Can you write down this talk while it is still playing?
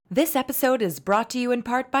This episode is brought to you in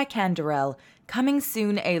part by Canderel. Coming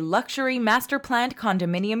soon, a luxury master-planned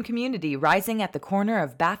condominium community rising at the corner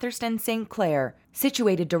of Bathurst and St. Clair.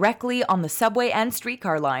 Situated directly on the subway and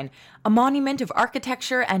streetcar line, a monument of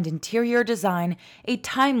architecture and interior design, a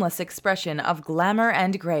timeless expression of glamour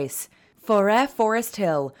and grace. Forêt Forest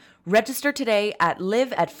Hill. Register today at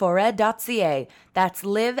live@forêt.ca. That's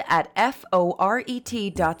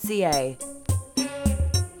live@FORET.ca.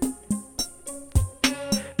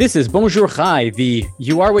 This is Bonjour Chai, the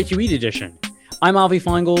You Are What You Eat edition. I'm Avi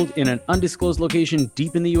Feingold in an undisclosed location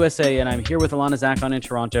deep in the USA, and I'm here with Alana Zakon in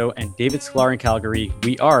Toronto and David Sklar in Calgary.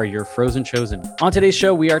 We are your Frozen Chosen. On today's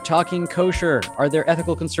show, we are talking kosher. Are there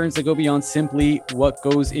ethical concerns that go beyond simply what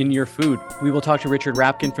goes in your food? We will talk to Richard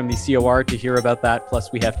Rapkin from the COR to hear about that.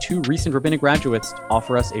 Plus, we have two recent rabbinic graduates to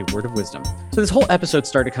offer us a word of wisdom. So this whole episode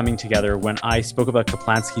started coming together when I spoke about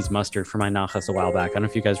Kaplansky's mustard for my nachas a while back. I don't know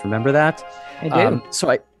if you guys remember that. I do.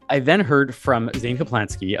 I then heard from Zane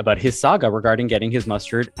Kaplansky about his saga regarding getting his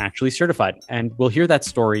mustard actually certified. And we'll hear that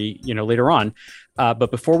story, later on.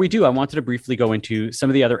 But before we do, I wanted to briefly go into some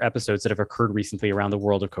of the other episodes that have occurred recently around the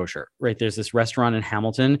world of kosher, right? There's this restaurant in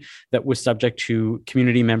Hamilton that was subject to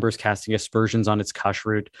community members casting aspersions on its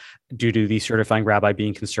kashrut due to the certifying rabbi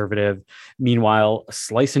being conservative. Meanwhile,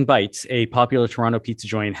 Slice and Bites, a popular Toronto pizza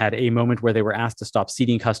joint, had a moment where they were asked to stop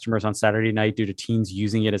seating customers on Saturday night due to teens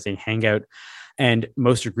using it as a hangout. And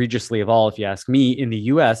most egregiously of all, if you ask me, in the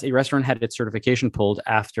US, a restaurant had its certification pulled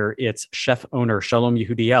after its chef owner, Shalom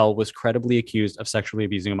Yehudiel, was credibly accused of sexually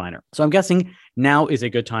abusing a minor. So I'm guessing now is a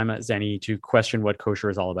good time, Zenny, to question what kosher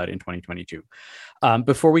is all about in 2022.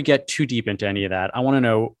 Before we get too deep into any of that, I want to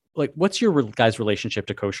know, what's your guys' relationship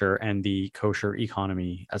to kosher and the kosher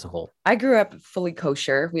economy as a whole? I grew up fully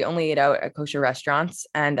kosher. We only ate out at kosher restaurants,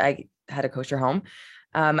 and I had a kosher home.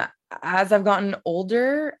 As I've gotten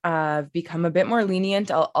older, I've become a bit more lenient.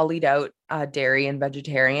 I'll eat out dairy and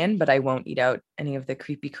vegetarian, but I won't eat out any of the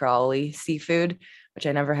creepy crawly seafood, which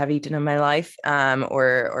I never have eaten in my life,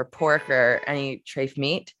 or pork or any trafe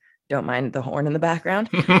meat. Don't mind the horn in the background.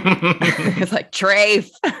 It's like trafe.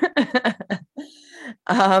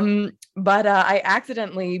 But I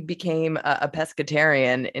accidentally became a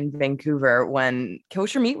pescatarian in Vancouver when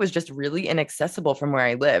kosher meat was just really inaccessible from where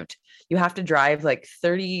I lived. You have to drive like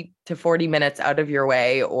 30 to 40 minutes out of your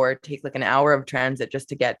way or take like an hour of transit just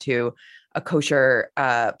to get to a kosher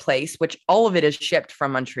place, which all of it is shipped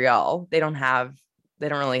from Montreal. They don't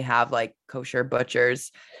really have like kosher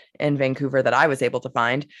butchers in Vancouver that I was able to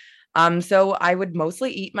find. So I would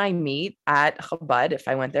mostly eat my meat at Chabad if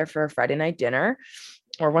I went there for a Friday night dinner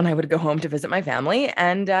or when I would go home to visit my family.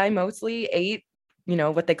 And I mostly ate,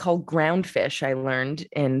 what they call ground fish. I learned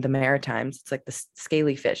in the Maritimes. It's like the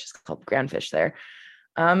scaly fish. It's called ground fish there.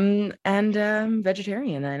 And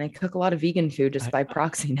vegetarian. And I cook a lot of vegan food just by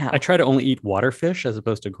proxy now. I try to only eat water fish as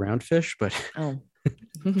opposed to ground fish, but... Oh.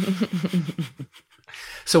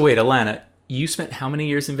 So wait, Alana, you spent how many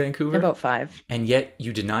years in Vancouver? About 5. And yet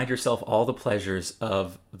you denied yourself all the pleasures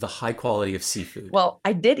of the high quality of seafood. Well,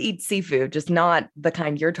 I did eat seafood, just not the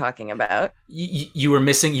kind you're talking about. You were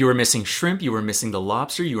missing shrimp, you were missing the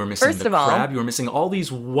lobster, you were missing the crab, you were missing all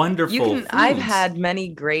these wonderful foods. I've had many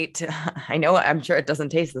great, I'm sure it doesn't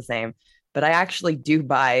taste the same, but I actually do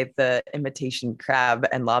buy the imitation crab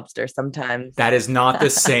and lobster sometimes. That is not the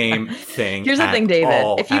same thing. Here's the thing,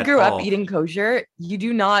 David. If you grew up eating kosher, you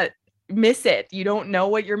do not miss it. You don't know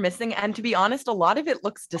what you're missing. And to be honest, a lot of it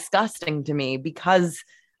looks disgusting to me because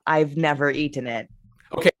I've never eaten it.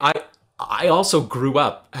 Okay, I also grew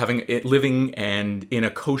up living and in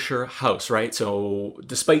a kosher house, right? So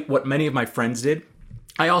despite what many of my friends did,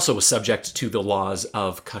 I also was subject to the laws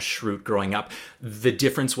of kashrut growing up. The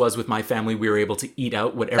difference was with my family, we were able to eat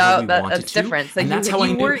out whatever we wanted that's to. Different. So and that's how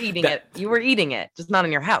you were eating it. You were eating it, just not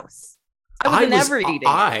in your house. I was never eating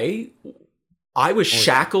it. I was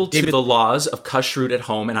shackled to the laws of kashrut at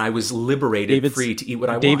home, and I was liberated, free to eat what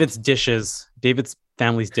I want. David's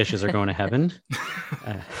family's dishes are going to heaven.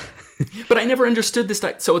 But I never understood this.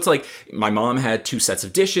 So it's like my mom had 2 sets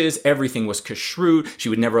of dishes. Everything was kashrut. She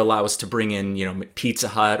would never allow us to bring in, Pizza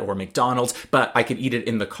Hut or McDonald's, but I could eat it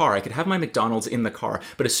in the car. I could have my McDonald's in the car.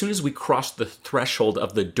 But as soon as we crossed the threshold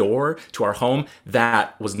of the door to our home,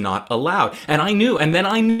 that was not allowed. And I knew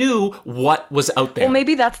what was out there. Well,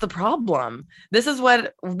 maybe that's the problem. This is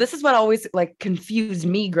what always confused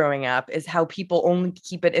me growing up is how people only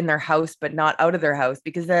keep it in their house, but not out of their house,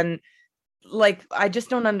 because then I just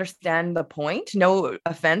don't understand the point. No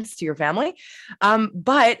offense to your family.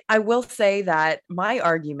 But I will say that my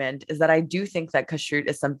argument is that I do think that kashrut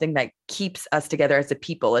is something that keeps us together as a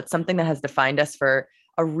people. It's something that has defined us for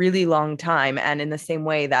a really long time. And in the same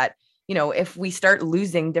way that, if we start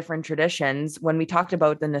losing different traditions, when we talked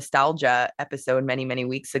about the nostalgia episode many, many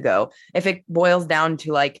weeks ago, if it boils down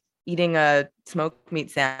to like eating a smoked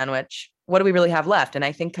meat sandwich, what do we really have left? And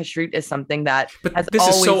I think kashrut is something that has this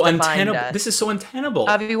always is so defined untenable. us. This is so untenable.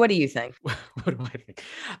 Avi, what do you think? What do I think?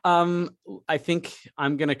 I think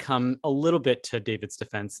I'm going to come a little bit to David's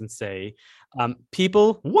defense and say,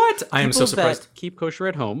 people. What? I am so surprised. That keep kosher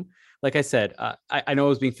at home. Like I said, I know I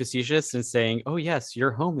was being facetious and saying, oh, yes,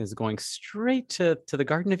 your home is going straight to the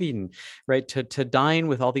Garden of Eden, right? To dine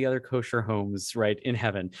with all the other kosher homes, right, in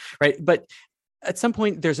heaven, right? But at some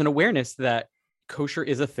point, there's an awareness that kosher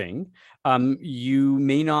is a thing. You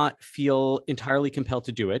may not feel entirely compelled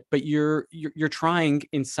to do it, but you're trying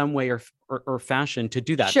in some way or fashion to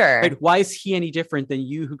do that. Sure. Right? Why is he any different than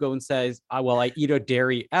you who go and says, well, I eat a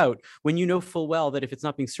dairy out, when you know full well that if it's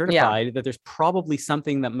not being certified, that there's probably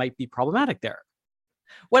something that might be problematic there.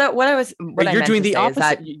 You're doing the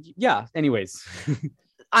opposite. Yeah. Anyways.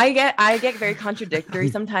 I get very contradictory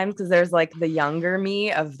sometimes because there's like the younger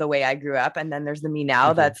me of the way I grew up, and then there's the me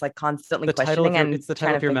now that's like constantly questioning. It's the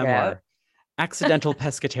title of your memoir, Accidental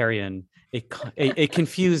Pescatarian, a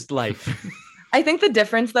confused life. I think the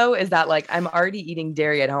difference though is that like I'm already eating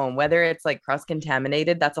dairy at home, whether it's like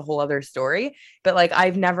cross-contaminated, that's a whole other story. But like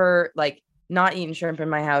I've never like not eaten shrimp in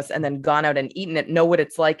my house and then gone out and eaten it, know what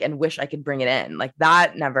it's like and wish I could bring it in. Like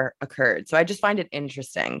that never occurred. So I just find it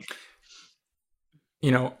interesting.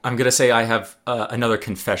 I'm going to say I have another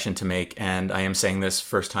confession to make, and I am saying this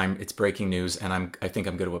first time it's breaking news, and I think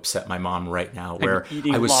I'm going to upset my mom right now, where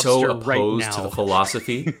I was so opposed to the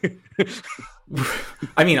philosophy.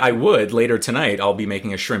 I mean, I would later tonight. I'll be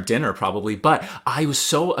making a shrimp dinner probably, but I was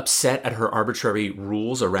so upset at her arbitrary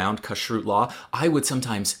rules around kashrut law. I would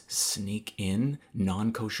sometimes sneak in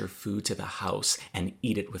non-kosher food to the house and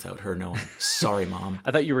eat it without her knowing. Sorry, Mom.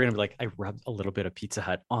 I thought you were going to be like, I rubbed a little bit of Pizza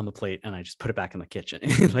Hut on the plate and I just put it back in the kitchen,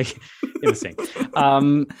 like in the sink.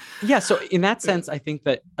 So in that sense, I think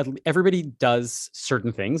that everybody does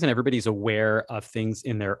certain things and everybody's aware of things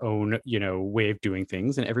in their own, way of doing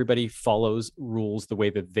things, and everybody follows rules the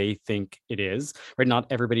way that they think it is, right? Not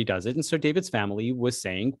everybody does it. And so David's family was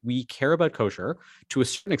saying, we care about kosher to a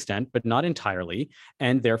certain extent, but not entirely.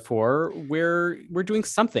 And therefore we're doing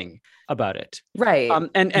something about it. Right.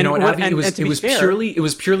 It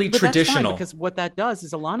was purely traditional. Because what that does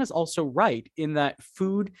is Alana's also right in that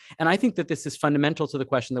food, and I think that this is fundamental to the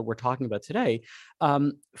question that we're talking about today.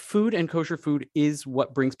 Food and kosher food is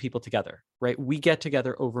what brings people together, right? We get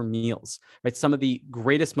together over meals, right? Some of the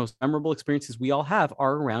greatest, most memorable experiences we all have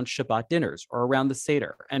are around Shabbat dinners or around the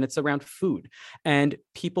Seder, and it's around food. And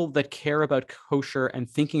people that care about kosher and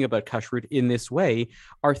thinking about kashrut in this way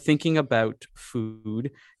are thinking about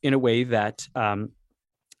food in a way that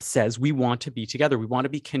says we want to be together. We want to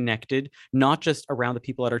be connected, not just around the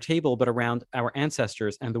people at our table, but around our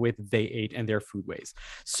ancestors and the way that they ate and their food ways.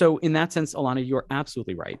 So in that sense, Alana, you're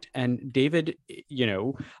absolutely right. And David,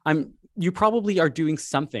 you probably are doing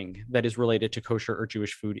something that is related to kosher or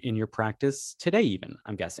Jewish food in your practice today, even,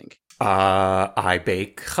 I'm guessing. I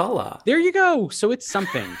bake challah. There you go. So it's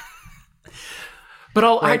something. But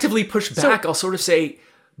I'll actively push back. I'll sort of say,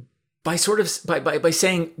 by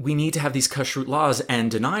saying we need to have these kashrut laws and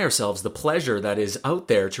deny ourselves the pleasure that is out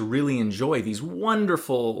there to really enjoy these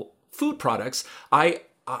wonderful food products, I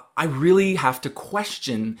really have to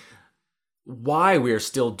question why we're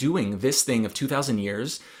still doing this thing of 2,000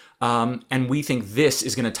 years. And we think this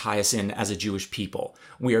is going to tie us in as a Jewish people.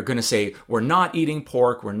 We are going to say, we're not eating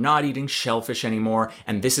pork, we're not eating shellfish anymore,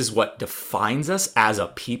 and this is what defines us as a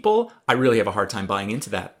people. I really have a hard time buying into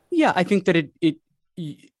that. Yeah, I think that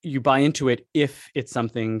you buy into it if it's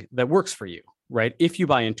something that works for you, right? If you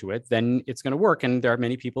buy into it, then it's going to work. And there are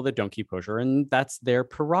many people that don't keep kosher, and that's their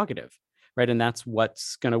prerogative, right? And that's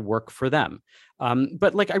what's going to work for them.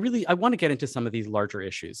 But like, I want to get into some of these larger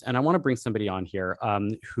issues, and I want to bring somebody on here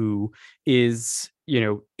who is,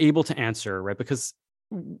 able to answer, right? Because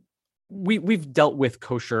we've dealt with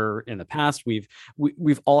kosher in the past. We've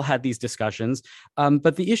all had these discussions,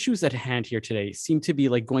 but the issues at hand here today seem to be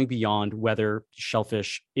like going beyond whether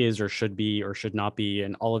shellfish is or should be or should not be,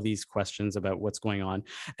 and all of these questions about what's going on.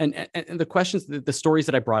 And the questions, the stories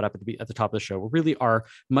that I brought up at the top of the show really are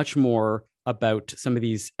much more about some of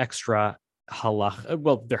these extra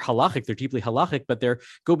well, they're halachic, they're deeply halachic, but they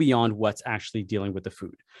go beyond what's actually dealing with the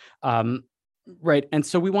food. Right. And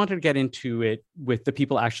so we wanted to get into it with the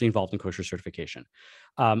people actually involved in kosher certification.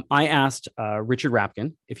 I asked Richard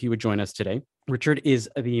Rapkin if he would join us today. Richard is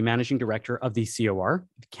the managing director of the COR,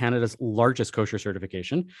 Canada's largest kosher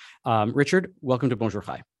certification. Richard, welcome to Bonjour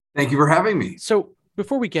Chai. Thank you for having me. So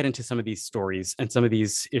Before we get into some of these stories and some of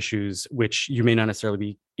these issues, which you may not necessarily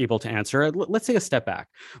be able to answer, let's take a step back.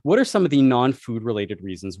 What are some of the non-food related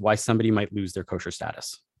reasons why somebody might lose their kosher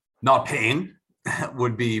status? Not paying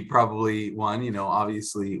would be probably one.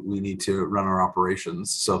 Obviously we need to run our operations.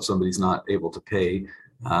 So if somebody's not able to pay,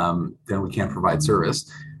 then we can't provide service.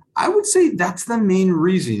 I would say that's the main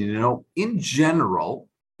reason. In general,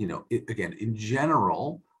 in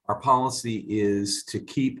general, our policy is to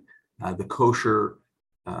keep the kosher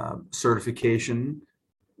certification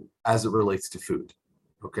as it relates to food.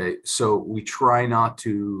 Okay, so we try not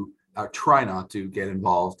to get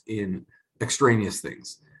involved in extraneous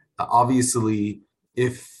things. Obviously,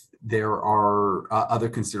 if there are other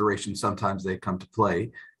considerations, sometimes they come to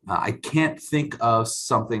play. I can't think of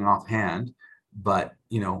something offhand, but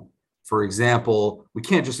for example, we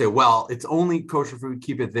can't just say, well, it's only kosher food,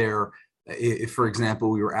 keep it there. If, for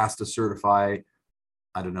example, we were asked to certify,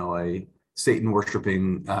 I don't know, a Satan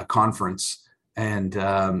worshiping conference, and they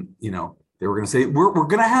were going to say we're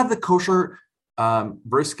going to have the kosher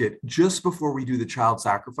brisket just before we do the child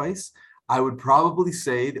sacrifice, I would probably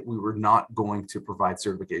say that we were not going to provide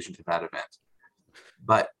certification to that event.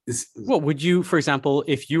 But would you, for example,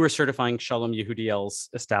 if you were certifying Shalom Yehudiel's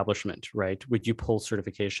establishment, right, would you pull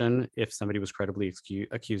certification if somebody was credibly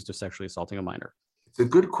accused of sexually assaulting a minor? It's a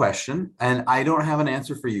good question, and I don't have an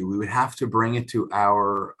answer for you. We would have to bring it to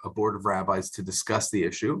our board of rabbis to discuss the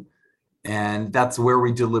issue, and that's where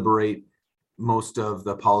we deliberate most of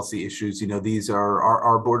the policy issues. These are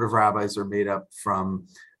our board of rabbis are made up from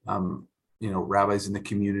rabbis in the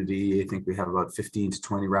community. I think we have about 15 to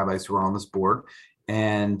 20 rabbis who are on this board,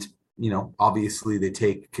 and obviously they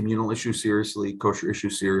take communal issues seriously, kosher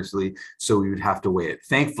issues seriously, so we would have to weigh it.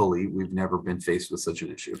 Thankfully, we've never been faced with such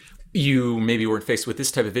an issue. You maybe weren't faced with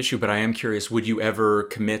this type of issue, but I am curious, would you ever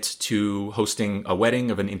commit to hosting a wedding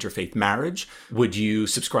of an interfaith marriage? Would you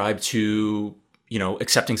subscribe to,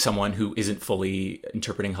 accepting someone who isn't fully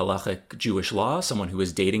interpreting halachic Jewish law, someone who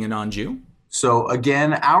is dating a non-Jew? So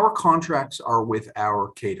again, our contracts are with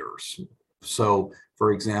our caterers. So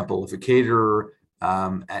for example, if a caterer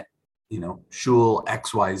at Shul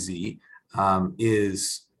XYZ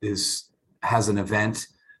has an event,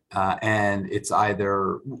 and it's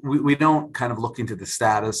either we don't kind of look into the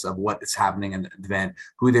status of what is happening in the event,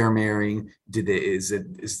 who they're marrying, is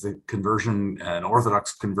the conversion an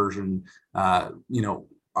Orthodox conversion?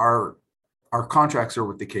 Our contracts are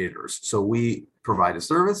with the caterers, so we provide a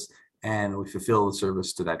service and we fulfill the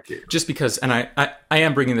service to that caterer. Just because, and I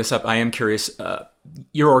am bringing this up, I am curious,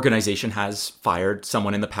 your organization has fired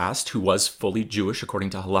someone in the past who was fully Jewish according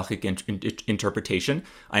to halachic interpretation.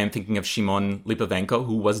 I am thinking of Shimon Lipovenko,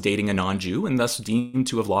 who was dating a non-Jew and thus deemed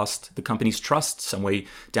to have lost the company's trust some way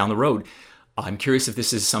down the road. I'm curious if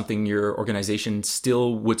this is something your organization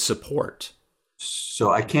still would support.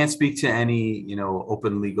 So I can't speak to any,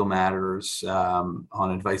 open legal matters on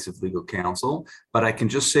advice of legal counsel, but I can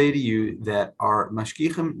just say to you that our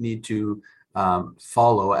mashgichim need to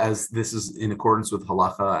follow, as this is in accordance with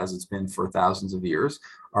halacha, as it's been for thousands of years.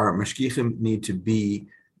 Our mashgichim need to be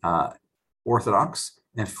orthodox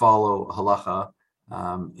and follow halacha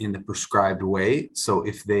in the prescribed way. So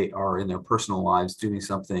if they are in their personal lives doing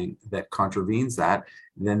something that contravenes that,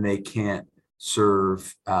 then they can't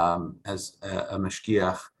serve as a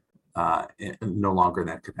mashgiach no longer in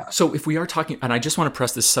that capacity. So if we are talking, and I just want to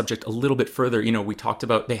press this subject a little bit further, we talked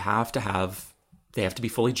about they have to be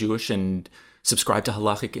fully Jewish and subscribe to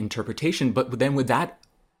halachic interpretation, but then would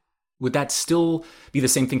that still be the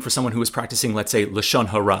same thing for someone who is practicing, let's say, lashon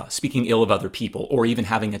hara, speaking ill of other people, or even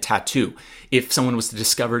having a tattoo? If someone was to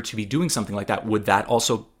discover to be doing something like that, would that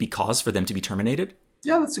also be cause for them to be terminated?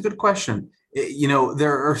 Yeah, that's a good question.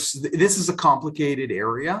 This is a complicated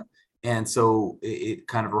area, and so it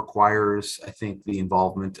kind of requires, I think, the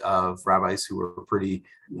involvement of rabbis who are pretty,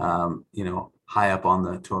 high up on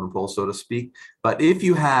the totem pole, so to speak. But if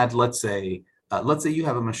you had, let's say you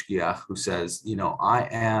have a mashgiach who says, I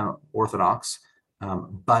am Orthodox,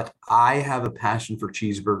 but I have a passion for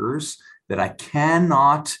cheeseburgers that I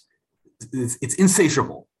cannot. It's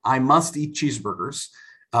insatiable. I must eat cheeseburgers,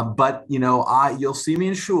 but you'll see me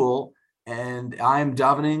in shul, and I'm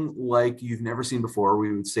davening like you've never seen before.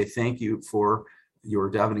 We would say thank you for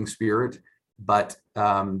your davening spirit, but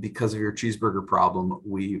because of your cheeseburger problem,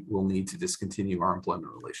 we will need to discontinue our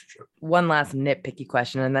employment relationship. One last nitpicky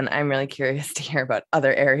question, and then I'm really curious to hear about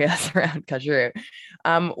other areas around kashrut.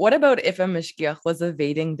 What about if a mashgiach was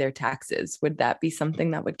evading their taxes? Would that be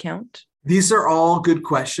something that would count? These are all good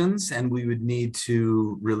questions, and we would need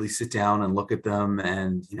to really sit down and look at them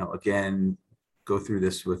and, again, go through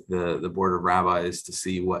this with the board of rabbis to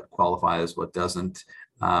see what qualifies, what doesn't.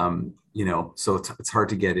 So it's hard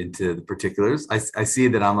to get into the particulars. I see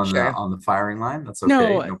that I'm Sure. on the firing line. That's okay,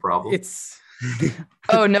 No, no problem. it's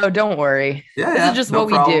Oh no, don't worry. Yeah, This is yeah, just no what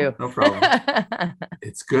we problem, do. no problem.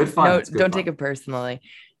 It's good fun. No, It's good don't take fun. it personally.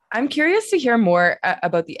 I'm curious to hear more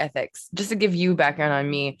about the ethics. Just to give you background on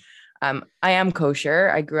me, I am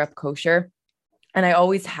kosher. I grew up kosher, and I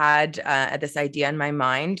always had this idea in my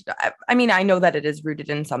mind. I mean, I know that it is rooted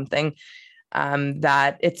in something,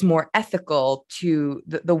 that it's more ethical to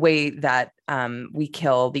the way that we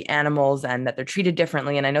kill the animals and that they're treated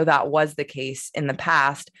differently. And I know that was the case in the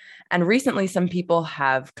past. And recently, some people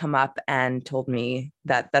have come up and told me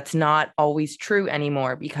that that's not always true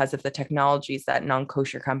anymore because of the technologies that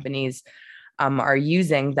non-kosher companies are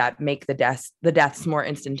using that make the deaths more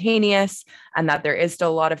instantaneous, and that there is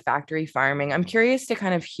still a lot of factory farming. I'm curious to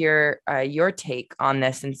kind of hear your take on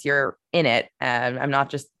this since you're in it. I'm not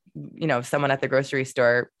just someone at the grocery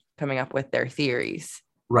store coming up with their theories.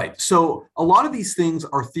 Right. So a lot of these things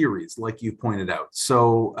are theories, like you pointed out.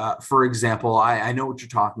 So, for example, I know what you're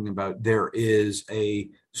talking about. There is a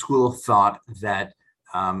school of thought that,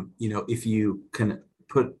 if you can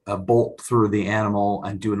put a bolt through the animal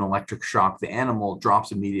and do an electric shock, the animal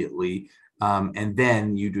drops immediately. And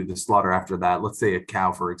then you do the slaughter after that. Let's say a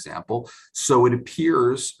cow, for example. So it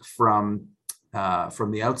appears from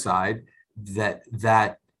the outside that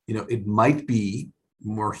it might be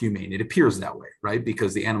more humane. It appears that way, right?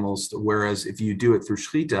 Because the animals, whereas if you do it through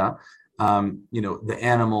shechita, the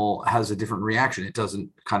animal has a different reaction. It doesn't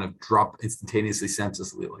kind of drop instantaneously,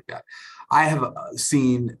 senselessly like that. I have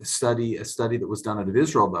seen a study that was done out of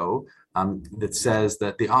Israel, though, that says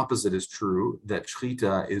that the opposite is true, that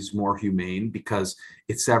shechita is more humane because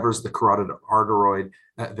it severs the carotid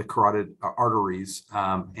arteries.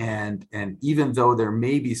 And even though there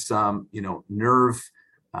may be some, nerve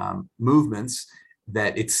movements,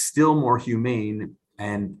 that it's still more humane.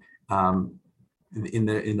 And in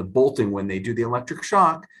the bolting, when they do the electric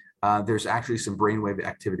shock, there's actually some brainwave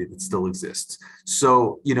activity that still exists.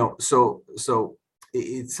 So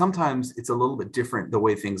sometimes it's a little bit different the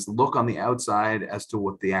way things look on the outside as to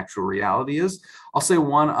what the actual reality is. I'll say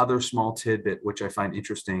one other small tidbit which I find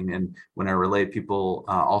interesting, and when I relate, people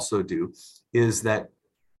also do, is that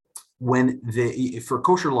for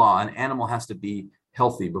kosher law, an animal has to be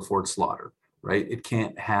healthy before it's slaughtered, right? It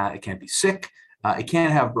can't be sick. It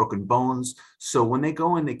can't have broken bones. So when they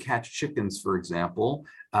go and they catch chickens, for example,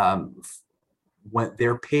 when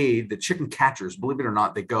they're paid, the chicken catchers, believe it or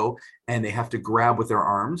not, they go and they have to grab with their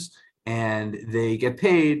arms, and they get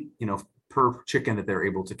paid, per chicken that they're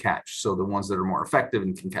able to catch. So the ones that are more effective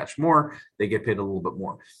and can catch more, they get paid a little bit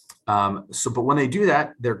more. But when they do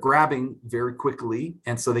that, they're grabbing very quickly,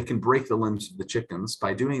 and so they can break the limbs of the chickens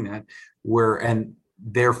by doing that. And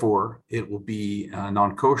therefore, it will be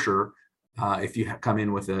non-kosher if you come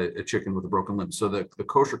in with a chicken with a broken limb. So the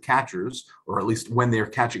kosher catchers, or at least when they're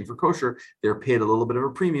catching for kosher, they're paid a little bit of a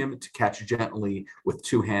premium to catch gently with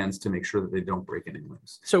two hands to make sure that they don't break any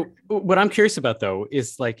limbs. So what I'm curious about, though,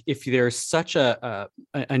 is like if there's such a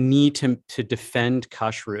need to defend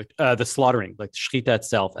kashrut, the slaughtering, like shechita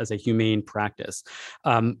itself, as a humane practice.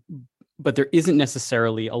 But there isn't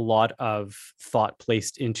necessarily a lot of thought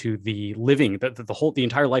placed into the living, the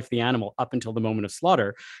entire life of the animal up until the moment of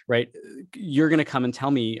slaughter, right? You're going to come and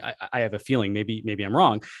tell me, I have a feeling, maybe I'm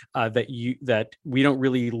wrong, that we don't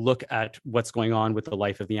really look at what's going on with the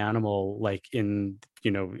life of the animal, like in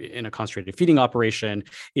a concentrated feeding operation,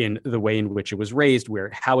 in the way in which it was raised,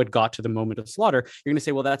 how it got to the moment of slaughter. You're going to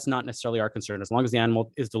say, well, that's not necessarily our concern. As long as the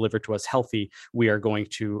animal is delivered to us healthy, we are going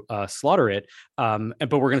to slaughter it. But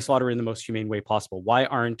we're going to slaughter it in the most humane way possible. Why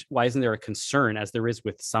isn't there a concern, as there is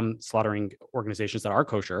with some slaughtering organizations that are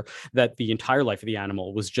kosher, that the entire life of the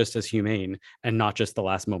animal was just as humane and not just the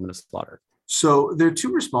last moment of slaughter? So there are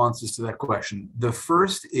two responses to that question. The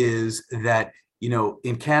first is that,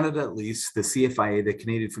 in Canada, at least, the CFIA, the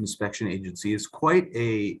Canadian Food Inspection Agency, is quite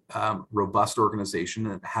a robust organization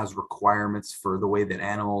that has requirements for the way that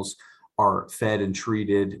animals are fed and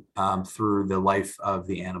treated through the life of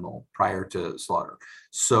the animal prior to slaughter.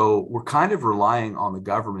 So we're kind of relying on the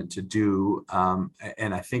government to do,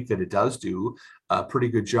 and I think that it does do, a pretty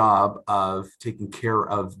good job of taking care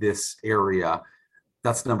of this area.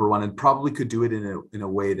 That's number one, and probably could do it in a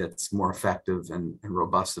way that's more effective and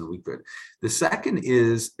robust than we could. The second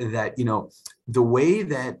is that, the way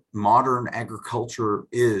that modern agriculture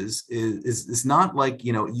is not like,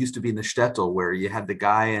 it used to be in the shtetl where you had the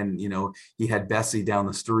guy and, he had Bessie down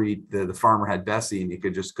the street, the farmer had Bessie and you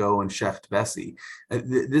could just go and shecht Bessie.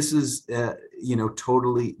 This is,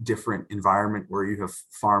 totally different environment where you have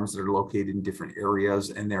farms that are located in different areas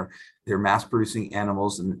and they're mass producing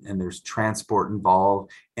animals and there's transport involved.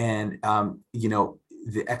 And,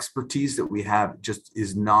 the expertise that we have just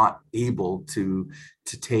is not able to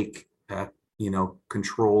take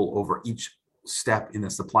control over each step in the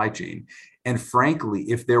supply chain. And frankly,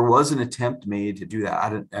 if there was an attempt made to do that,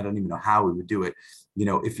 I don't even know how we would do it.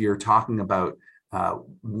 If you're talking about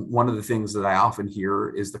one of the things that I often hear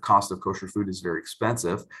is the cost of kosher food is very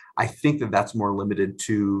expensive. I think that that's more limited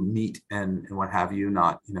to meat and what have you,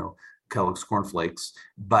 not, Kellogg's cornflakes.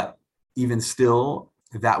 But even still,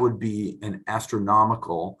 that would be an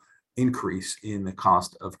astronomical increase in the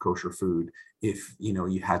cost of kosher food if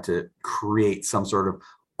you had to create some sort of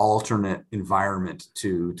alternate environment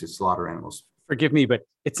to slaughter animals. Forgive me, but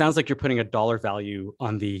it sounds like you're putting a dollar value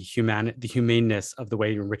on the humaneness of the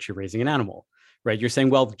way in which you're raising an animal, right? You're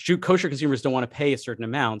saying, well, kosher consumers don't want to pay a certain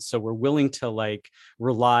amount, so we're willing to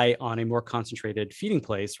rely on a more concentrated feeding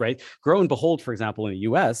place, right? Grow and Behold, for example, in the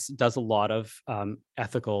U.S. does a lot of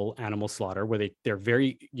ethical animal slaughter where they're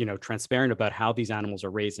very, transparent about how these animals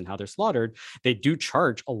are raised and how they're slaughtered. They do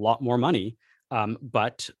charge a lot more money.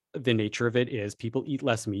 But the nature of it is people eat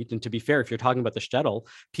less meat. And to be fair, if you're talking about the shtetl,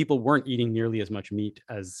 people weren't eating nearly as much meat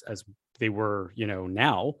as they were,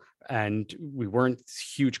 now. And we weren't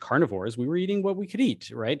huge carnivores. We were eating what we could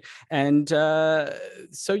eat, right? And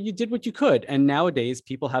so you did what you could. And nowadays,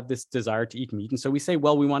 people have this desire to eat meat. And so we say,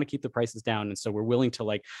 well, we want to keep the prices down. And so we're willing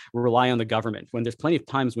to rely on the government. When there's plenty of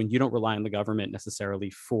times when you don't rely on the government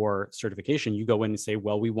necessarily for certification, you go in and say,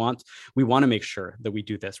 well, we want to make sure that we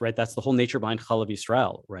do this, right? That's the whole nature behind Chalav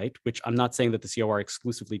Yisrael, right? Which I'm not saying that the COR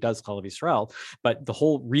exclusively does Chalav Yisrael, but the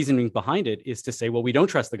whole reasoning behind it is to say, well, we don't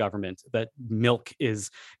trust the government that milk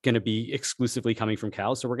is going to be exclusively coming from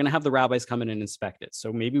cows. So we're going to have the rabbis come in and inspect it.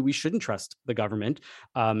 So maybe we shouldn't trust the government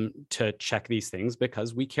to check these things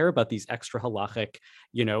because we care about these extra halachic,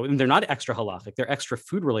 and they're not extra halachic, they're extra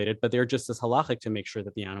food related, but they're just as halachic to make sure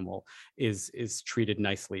that the animal is treated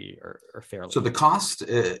nicely or fairly. So the cost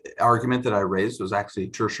argument that I raised was actually a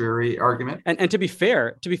tertiary argument. And to be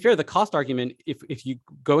fair, the cost argument, if you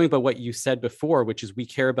going by what you said before, which is we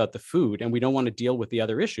care about the food and we don't want to deal with the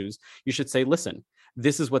other issues, you should say, listen,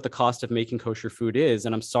 this is what the cost of making kosher food is.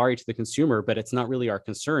 And I'm sorry to the consumer, but it's not really our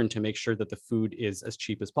concern to make sure that the food is as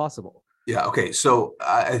cheap as possible. Yeah. Okay. So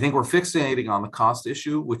I think we're fixating on the cost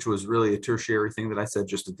issue, which was really a tertiary thing that I said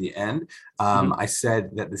just at the end. I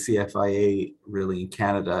said that the CFIA really in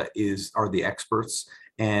Canada are the experts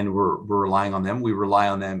and we're relying on them. We rely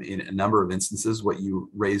on them in a number of instances. What you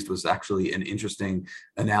raised was actually an interesting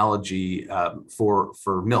analogy for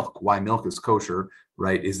milk, why milk is kosher,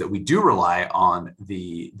 right, is that we do rely on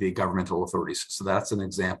the governmental authorities. So that's an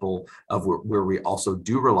example of where we also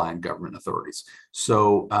do rely on government authorities.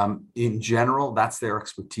 So in general, that's their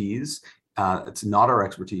expertise. It's not our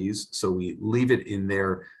expertise. So we leave it in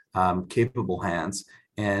their capable hands.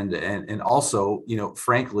 And also,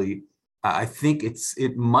 frankly, I think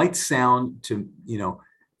it might sound to,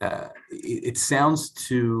 it sounds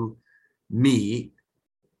to me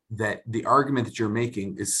that the argument that you're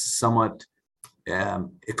making is somewhat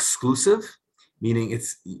exclusive, meaning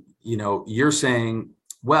it's, you're saying,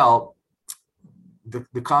 well,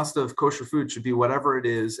 the cost of kosher food should be whatever it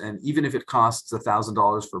is. And even if it costs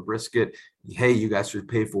 $1,000 for brisket, hey, you guys should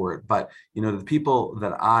pay for it. But, the people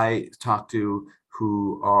that I talk to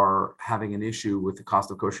who are having an issue with the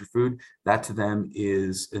cost of kosher food, that to them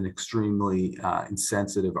is an extremely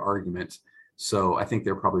insensitive argument. So I think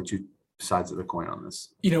there are probably two sides of the coin on this.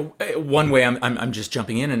 One way I'm just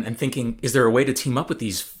jumping in and thinking, is there a way to team up with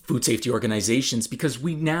these food safety organizations? Because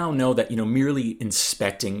we now know that, merely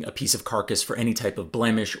inspecting a piece of carcass for any type of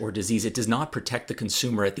blemish or disease, it does not protect the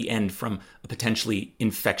consumer at the end from a potentially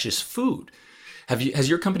infectious food. Has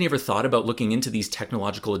your company ever thought about looking into these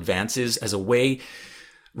technological advances as a way,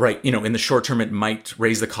 right, in the short term, it might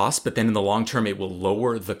raise the cost, but then in the long term, it will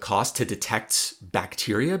lower the cost to detect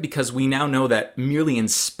bacteria? Because we now know that merely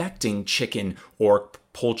inspecting chicken or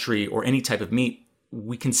poultry or any type of meat,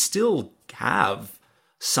 we can still have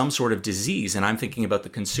some sort of disease. And I'm thinking about the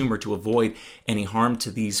consumer to avoid any harm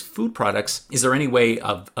to these food products. Is there any way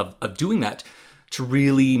of doing that to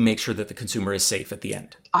really make sure that the consumer is safe at the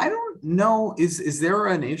end? I don't know. Is there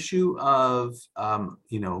an issue of,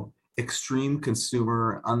 extreme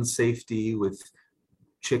consumer unsafety with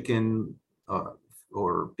chicken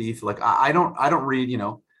or beef? Like I don't read,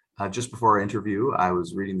 just before our interview, I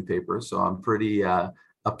was reading the paper, so I'm pretty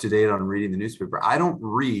up to date on reading the newspaper. I don't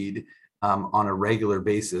read on a regular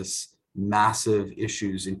basis massive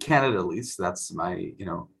issues in Canada, at least. That's my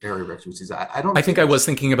area of expertise. I don't. I think I was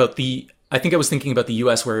thinking about the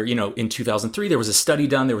US, where, in 2003, there was a study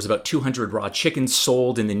done. There was about 200 raw chickens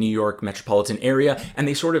sold in the New York metropolitan area. And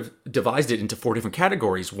they sort of devised it into 4 different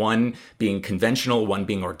categories, one being conventional, one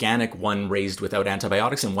being organic, one raised without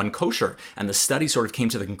antibiotics, and one kosher. And the study sort of came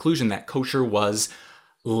to the conclusion that kosher was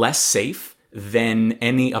less safe than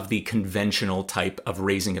any of the conventional type of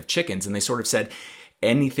raising of chickens. And they sort of said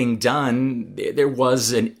anything done, there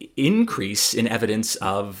was an increase in evidence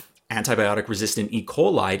of antibiotic resistant E.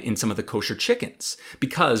 coli in some of the kosher chickens,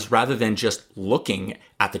 because rather than just looking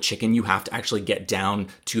at the chicken, you have to actually get down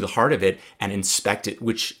to the heart of it and inspect it,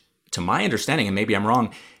 which, to my understanding, and maybe I'm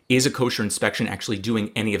wrong, is a kosher inspection actually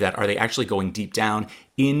doing any of that? Are they actually going deep down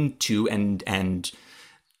into and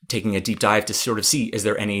taking a deep dive to sort of see, is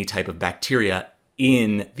there any type of bacteria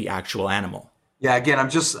in the actual animal? Yeah, again,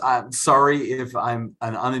 I'm sorry if I'm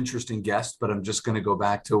an uninteresting guest, but I'm just going to go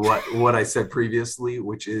back to what I said previously,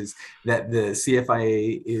 which is that the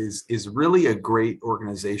CFIA is really a great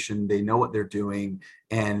organization. They know what they're doing,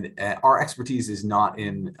 and our expertise is not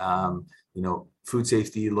in food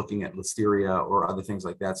safety, looking at listeria or other things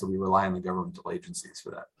like that. So we rely on the governmental agencies for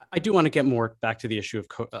that. I do want to get more back to the issue of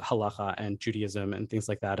halacha and Judaism and things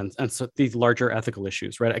like that, and so these larger ethical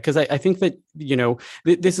issues, right? Because I think that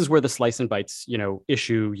this is where the slice and bites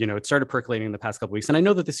issue it started percolating in the past couple of weeks, and I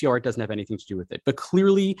know that the CR doesn't have anything to do with it, but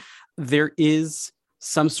clearly there is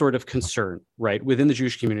some sort of concern, right, within the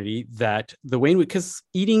Jewish community that the way because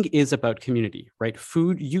eating is about community, right?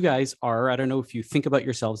 Food, you guys are, I don't know if you think about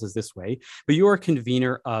yourselves as this way, but you are a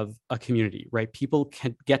convener of a community, right? People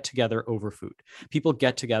can get together over food. People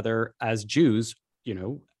get together as Jews,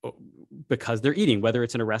 because they're eating, whether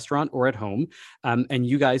it's in a restaurant or at home, and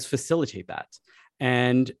you guys facilitate that.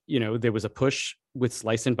 And, there was a push with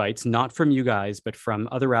Slice and Bites, not from you guys, but from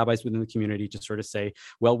other rabbis within the community to sort of say,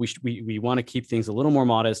 well, we want to keep things a little more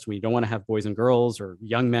modest. We don't want to have boys and girls or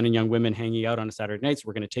young men and young women hanging out on a Saturday night. So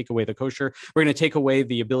we're going to take away the kosher. We're going to take away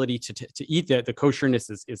the ability to eat. The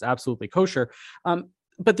kosherness is absolutely kosher.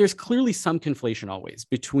 But there's clearly some conflation always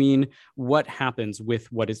between what happens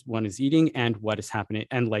with one is eating and what is happening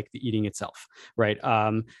and like the eating itself, right?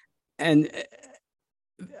 And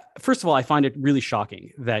first of all, I find it really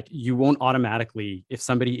shocking that you won't automatically, if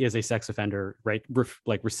somebody is a sex offender, right,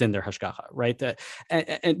 rescind their hashgacha, right?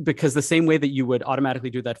 And because the same way that you would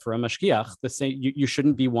automatically do that for a mashgiach, the same you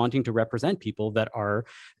shouldn't be wanting to represent people that are,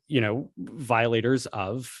 violators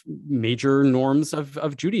of major norms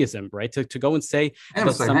of Judaism, right? To go and say, hang on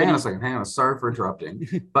a second. Sorry for interrupting,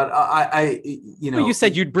 but well, you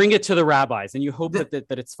said you'd bring it to the rabbis and you hope that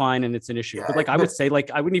it's fine and it's an issue. Yeah, but I would say,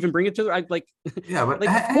 I wouldn't even bring it to yeah, but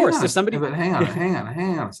of course, there's somebody. But hang on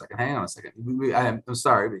a second. I'm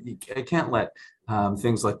sorry, but I can't let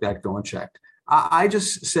things like that go unchecked. I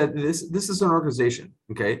just said this is an organization.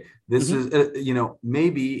 Okay. This is,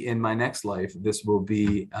 maybe in my next life, this will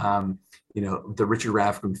be, the Richard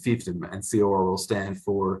Rafkin fiefdom, and COR will stand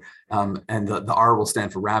for, and the R will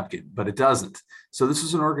stand for Rabkin, but it doesn't. So this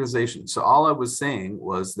is an organization. So all I was saying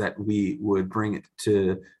was that we would bring it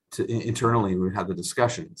to internally, and we'd have the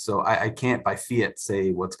discussion. So I can't by fiat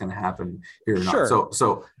say what's going to happen here or sure. not.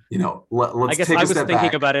 So let's I guess take I a was step thinking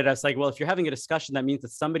back. about it as well, if you're having a discussion, that means that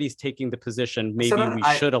somebody's taking the position. Maybe we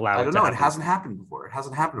should allow it. I don't know. It hasn't happened before.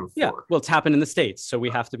 Yeah. Well, it's happened in the States. So we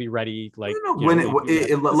have to be ready. Let's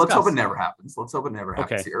hope it never happens. Let's hope it never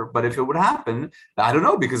happens here. But if it would happen, I don't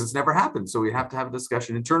know, because it's never happened. So we have to have a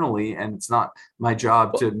discussion internally, and it's not my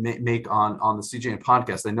job to make on the CJN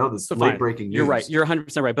podcast. I know this late breaking news. You're right. You're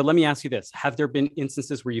 100% right. But let me ask you this. Have there been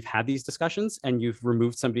instances where you've had these discussions and you've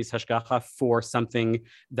removed somebody's hashgacha for something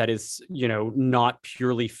that is, not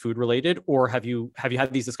purely food related, or have you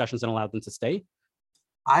had these discussions and allowed them to stay?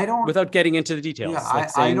 I don't, without getting into the details. Yeah,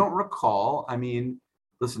 I don't recall. I mean,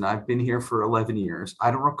 listen, I've been here for 11 years.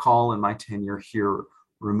 I don't recall in my tenure here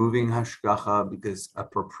removing hashgacha because a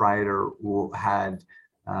proprietor was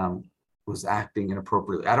acting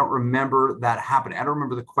inappropriately. I don't remember that happening. I don't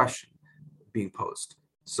remember the question being posed.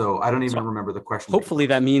 So I don't even remember the question. Hopefully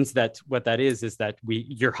that means that what that is that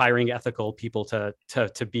you're hiring ethical people to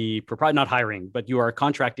be not hiring, but you are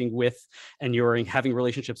contracting with, and you're having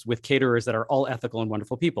relationships with caterers that are all ethical and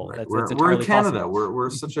wonderful people. Right. We're in Canada.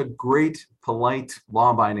 We're such a great, polite,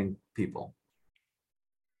 law-abiding people.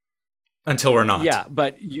 Until we're not. Yeah,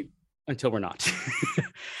 until we're not.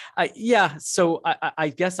 So I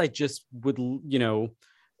guess I just would,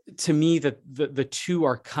 to me, that the two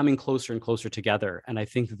are coming closer and closer together. And I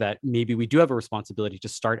think that maybe we do have a responsibility to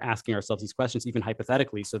start asking ourselves these questions, even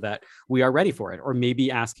hypothetically, so that we are ready for it. Or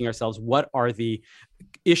maybe asking ourselves, what are the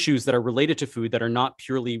issues that are related to food that are not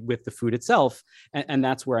purely with the food itself? And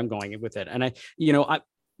that's where I'm going with it. And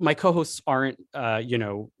my co-hosts aren't,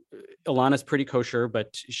 Ilana's pretty kosher,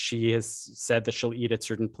 but she has said that she'll eat at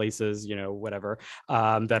certain places, whatever,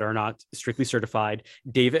 that are not strictly certified.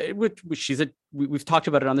 David, we've talked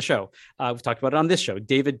about it on the show. We've talked about it on this show.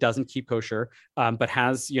 David doesn't keep kosher, but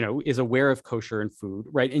is aware of kosher and food,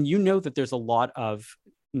 right? And that there's a lot of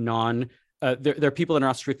there are people that are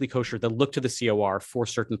not strictly kosher that look to the COR for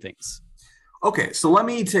certain things. Okay, so let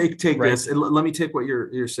me take right. this, and let me take what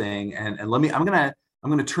you're saying, and I'm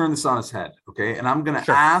going to turn this on its head, okay? And I'm going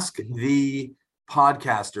to ask the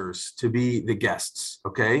podcasters to be the guests,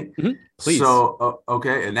 okay? Mm-hmm. Please. So,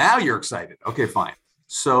 okay, and now you're excited. Okay, fine.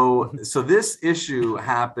 So this issue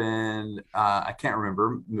happened, I can't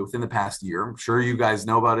remember, within the past year. I'm sure you guys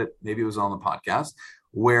know about it. Maybe it was on the podcast,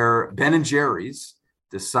 where Ben and Jerry's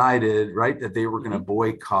decided, right, that they were going to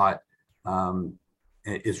boycott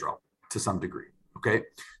Israel to some degree, okay?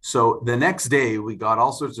 So the next day, we got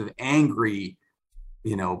all sorts of angry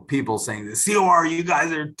people saying the COR, you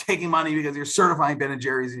guys are taking money because you're certifying Ben and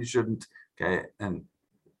Jerry's and you shouldn't. Okay. And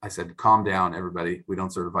I said, calm down, everybody. We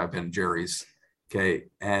don't certify Ben and Jerry's. Okay.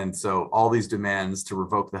 And so all these demands to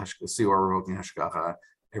revoke the COR, revoking Hashgacha,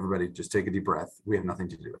 everybody just take a deep breath. We have nothing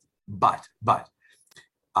to do with it. But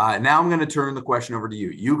now I'm going to turn the question over to you.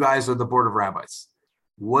 You guys are the Board of Rabbis.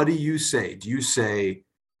 What do you say? Do you say,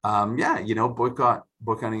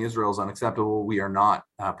 boycotting Israel is unacceptable. We are not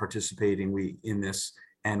participating in this,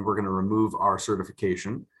 and we're going to remove our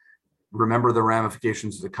certification. Remember, the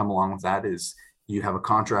ramifications that come along with that is you have a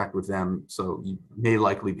contract with them, so you may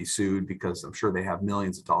likely be sued because I'm sure they have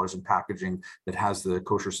millions of dollars in packaging that has the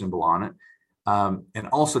kosher symbol on it. And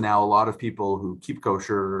also now a lot of people who keep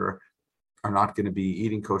kosher are not going to be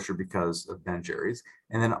eating kosher because of Ben Jerry's.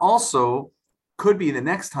 And then also could be the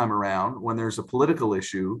next time around when there's a political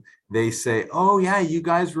issue, they say, oh yeah, you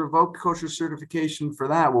guys revoked kosher certification for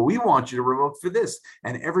that. Well, we want you to revoke for this.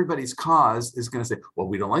 And everybody's cause is going to say, well,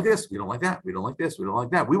 we don't like this. We don't like that. We don't like this. We don't like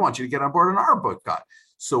that. We want you to get on board on our boycott.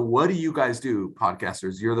 So what do you guys do,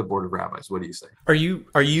 podcasters? You're the Board of Rabbis. What do you say? Are you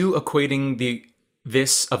equating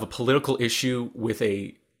this of a political issue with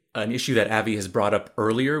an issue that Avi has brought up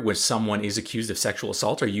earlier, where someone is accused of sexual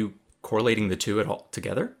assault? Are you correlating the two at all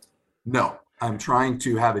together? No, I'm trying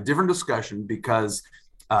to have a different discussion because,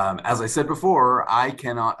 as I said before, I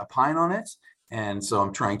cannot opine on it. And so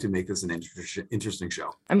I'm trying to make this an interesting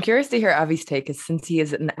show. I'm curious to hear Avi's take, since he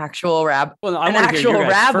is an actual rabbi. Well, no, I want to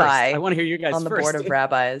hear you guys on the Board of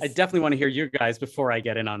Rabbis. I definitely want to hear you guys before I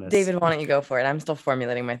get in on this. David, why don't you go for it? I'm still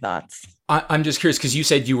formulating my thoughts. I'm just curious because you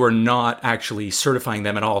said you were not actually certifying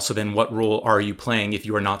them at all. So then what role are you playing if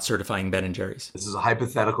you are not certifying Ben and Jerry's? This is a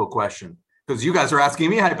hypothetical question because you guys are asking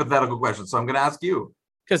me hypothetical questions. So I'm going to ask you.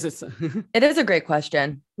 Because it is a great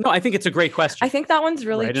question. No, I think it's a great question. I think that one's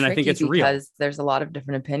really tricky, and I think it's because real. There's a lot of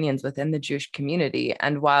different opinions within the Jewish community.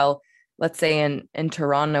 And while, let's say in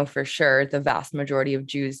Toronto, for sure, the vast majority of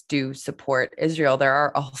Jews do support Israel, there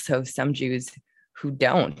are also some Jews who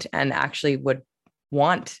don't and actually would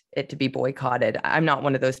want it to be boycotted. I'm not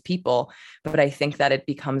one of those people, but I think that it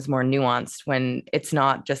becomes more nuanced when it's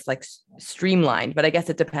not just like streamlined. But I guess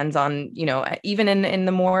it depends on, even in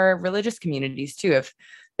the more religious communities too, if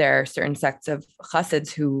there are certain sects of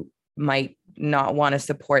Chassids who might not want to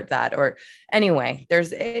support that, or anyway,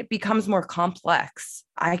 it becomes more complex.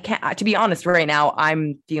 I can't, to be honest, right now,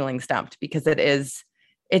 I'm feeling stumped because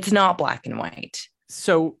it's not black and white.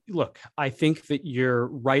 So look, I think that you're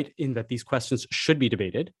right in that these questions should be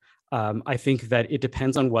debated. I think that it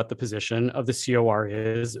depends on what the position of the COR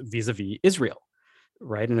is vis-a-vis Israel,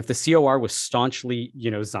 right? And if the COR was staunchly,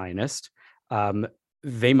 Zionist,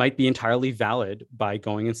 they might be entirely valid by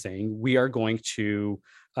going and saying, we are going to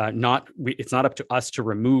it's not up to us to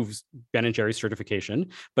remove Ben and Jerry's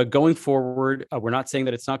certification, but going forward, we're not saying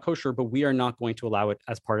that it's not kosher, but we are not going to allow it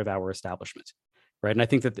as part of our establishment. Right. And I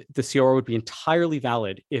think that the COR would be entirely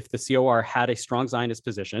valid if the COR had a strong Zionist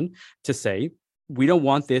position to say, we don't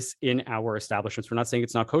want this in our establishments. We're not saying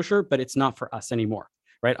it's not kosher, but it's not for us anymore.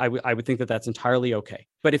 Right. I would think that that's entirely OK.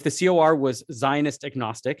 But if the COR was Zionist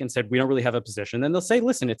agnostic and said, we don't really have a position, then they'll say,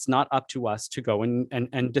 listen, it's not up to us to go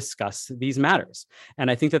and discuss these matters.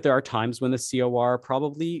 And I think that there are times when the COR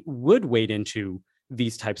probably would wade into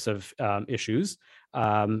these types of issues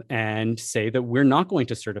and say that we're not going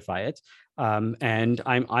to certify it And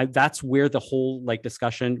that's where the whole like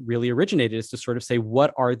discussion really originated, is to sort of say,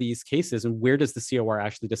 what are these cases and where does the COR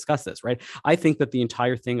actually discuss this, right? I think that the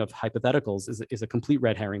entire thing of hypotheticals is a complete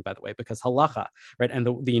red herring, by the way, because halacha, right, and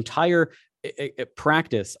the entire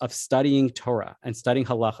practice of studying Torah and studying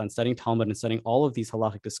halacha and studying Talmud and studying all of these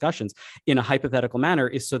halachic discussions in a hypothetical manner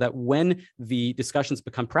is so that when the discussions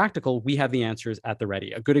become practical, we have the answers at the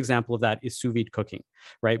ready. A good example of that is sous vide cooking,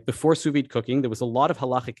 right? Before sous vide cooking, there was a lot of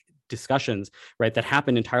halachic discussions, right, that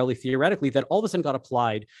happened entirely theoretically that all of a sudden got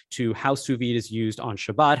applied to how sous vide is used on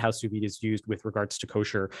Shabbat, how sous vide is used with regards to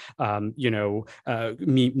kosher,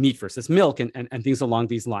 meat versus milk and things along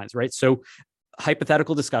these lines, right? So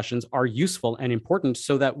hypothetical discussions are useful and important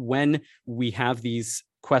so that when we have these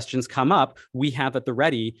questions come up, we have at the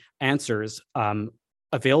ready answers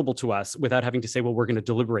available to us without having to say, well, we're going to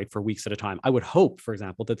deliberate for weeks at a time. I would hope, for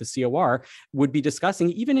example, that the COR would be discussing,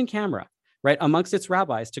 even in camera, right, amongst its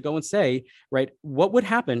rabbis, to go and say, right, what would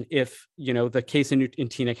happen if, the case in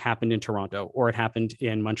Teaneck happened in Toronto, or it happened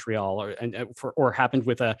in Montreal, or happened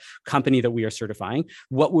with a company that we are certifying?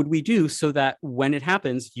 What would we do so that when it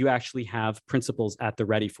happens, you actually have principles at the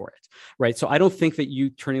ready for it, right? So I don't think that you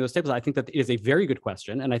turning those tables, I think that it is a very good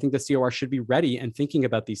question. And I think the COR should be ready and thinking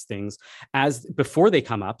about these things as before they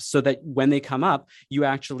come up, so that when they come up, you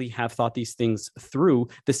actually have thought these things through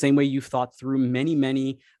the same way you've thought through many,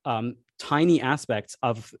 many tiny aspects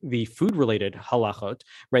of the food-related halachot,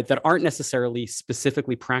 right, that aren't necessarily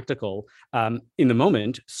specifically practical in the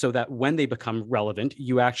moment, so that when they become relevant,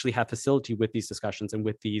 you actually have facility with these discussions and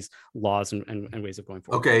with these laws and ways of going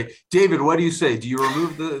forward. Okay, David, what do you say? Do you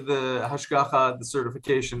remove the hashgacha, the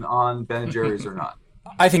certification on Ben & Jerry's or not?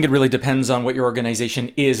 I think it really depends on what your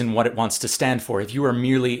organization is and what it wants to stand for. If you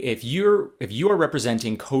are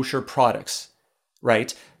representing kosher products,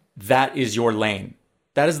 right, that is your lane.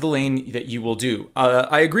 That is the lane that you will do.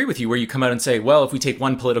 I agree with you where you come out and say, well, if we take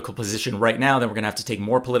one political position right now, then we're going to have to take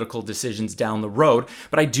more political decisions down the road.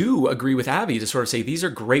 But I do agree with Avi to sort of say these are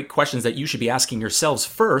great questions that you should be asking yourselves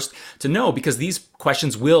first to know, because these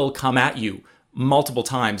questions will come at you multiple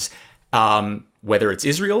times. Whether it's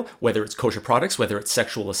Israel, whether it's kosher products, whether it's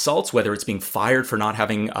sexual assaults, whether it's being fired for not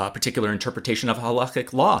having a particular interpretation of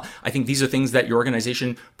halachic law. I think these are things that your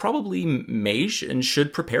organization probably may and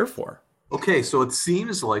should prepare for. Okay, so it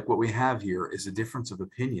seems like what we have here is a difference of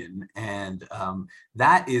opinion, and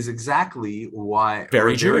that is exactly why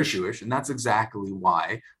very Jewish, and that's exactly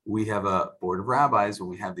why we have a board of rabbis when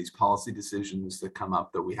we have these policy decisions that come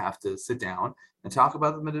up that we have to sit down and talk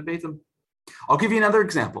about them and debate them. I'll give you another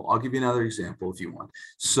example if you want.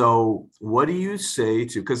 So what do you say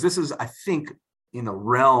to, because this is, I think, in the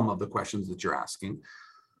realm of the questions that you're asking,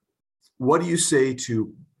 what do you say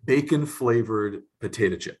to bacon flavored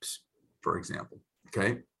potato chips, for example?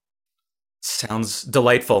 Okay. Sounds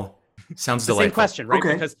delightful. Same question, right?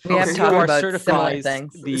 Okay. Because we have the talked COR about certifies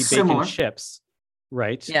things. the Similar. bacon chips,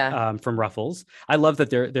 right? Yeah. From Ruffles. I love that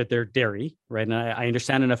they're dairy, right? And I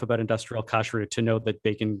understand enough about industrial kashrut to know that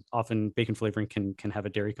bacon flavoring can have a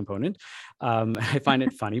dairy component. I find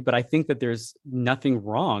it funny, but I think that there's nothing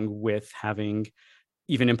wrong with having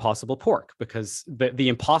even impossible pork, because the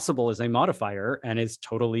impossible is a modifier and is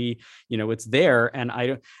totally, it's there. And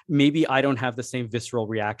I don't have the same visceral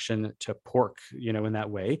reaction to pork, in that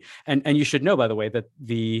way. And you should know, by the way, that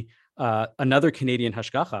the another Canadian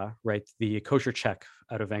hashgacha, right, the Kosher Check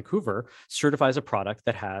out of Vancouver, certifies a product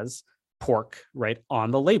that has pork, right,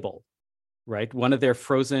 on the label. Right, one of their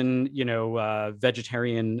frozen,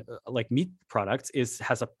 vegetarian like meat products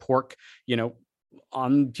has a pork,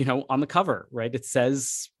 on the cover, right? It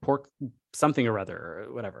says pork something or other,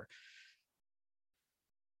 or whatever.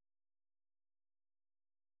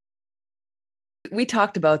 We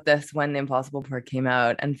talked about this when the Impossible Pork came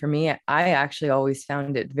out, and for me, I actually always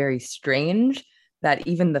found it very strange that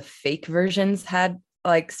even the fake versions had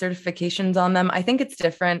like certifications on them. I think it's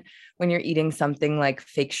different when you're eating something like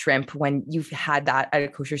fake shrimp. When you've had that at a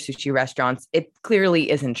kosher sushi restaurants, it clearly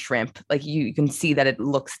isn't shrimp. Like you can see that it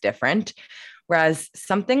looks different. Whereas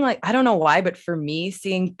something like, I don't know why, but for me,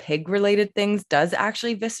 seeing pig related things does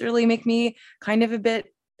actually viscerally make me kind of a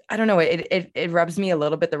bit, I don't know, it rubs me a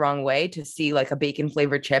little bit the wrong way to see like a bacon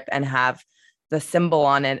flavored chip and have the symbol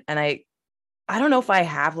on it. And I don't know if I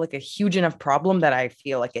have like a huge enough problem that I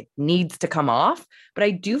feel like it needs to come off, but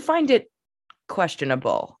I do find it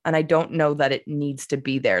questionable. And I don't know that it needs to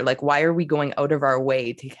be there. Like, why are we going out of our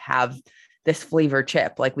way to have this flavor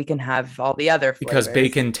chip? Like, we can have all the other flavors. Because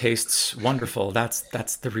bacon tastes wonderful. That's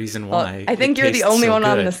the reason why. Well, I think you're the only one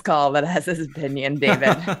on this call that has this opinion,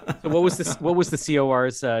 David. So what was the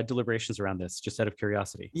COR's deliberations around this, just out of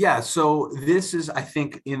curiosity? Yeah, so this is, I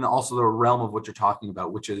think, in also the realm of what you're talking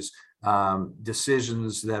about, which is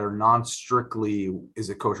decisions that are non-strictly is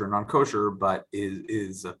it kosher or non-kosher, but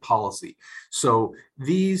is a policy. So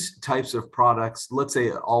these types of products, let's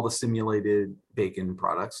say all the simulated bacon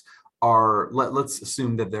products are, let's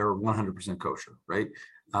assume that they're 100% kosher, right?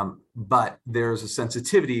 But there's a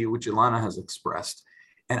sensitivity which Ilana has expressed.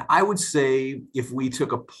 And I would say if we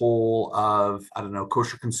took a poll of, I don't know,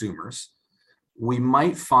 kosher consumers, we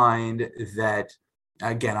might find that,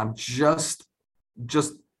 again, I'm just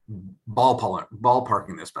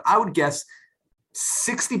ballparking this, but I would guess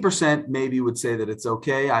 60% maybe would say that it's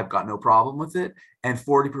okay, I've got no problem with it, and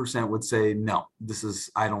 40% would say no,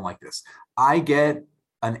 I don't like this. I get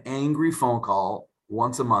an angry phone call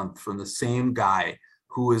once a month from the same guy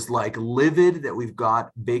who is like livid that we've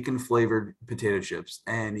got bacon flavored potato chips,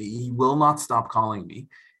 and he will not stop calling me.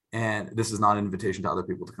 And this is not an invitation to other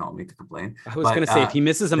people to call me to complain. I was going to say, if he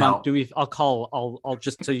misses a month, I'll call. I'll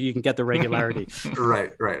just so you can get the regularity.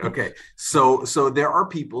 Right. Okay. So there are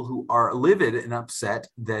people who are livid and upset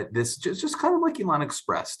that this just kind of like Ilana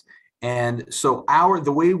expressed. And so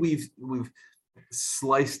the way we've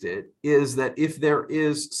sliced it is that if there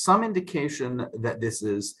is some indication that this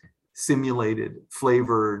is simulated,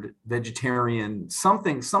 flavored, vegetarian,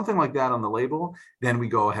 something like that on the label, then we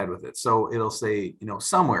go ahead with it. So it'll say,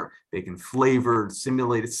 somewhere bacon flavored,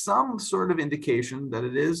 simulated, some sort of indication that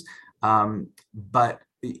it is. But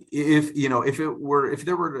if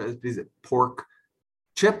there were to be pork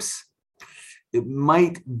chips, it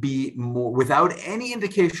might be more without any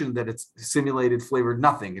indication that it's simulated, flavored,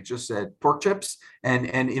 nothing. It just said pork chips,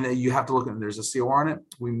 and you have to look, and there's a COR on it.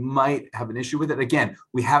 We might have an issue with it. Again,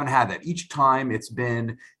 we haven't had that. Each time it's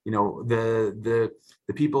been, the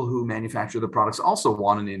people who manufacture the products also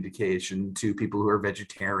want an indication to people who are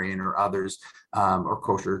vegetarian or others, or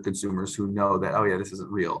kosher consumers who know that, oh yeah, this isn't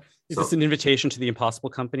real. Is this an invitation to the Impossible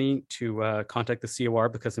Company to contact the COR,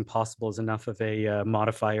 because Impossible is enough of a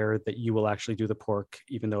modifier that you will actually do the pork,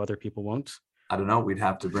 even though other people won't? I don't know. We'd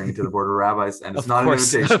have to bring it to the Board of Rabbis, and it's not an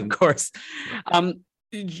invitation. Of course.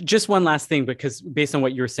 Just one last thing, because based on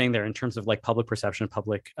what you were saying there in terms of like public perception,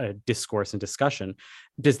 public discourse and discussion,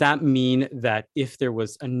 does that mean that if there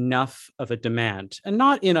was enough of a demand, and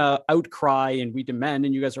not in a outcry and we demand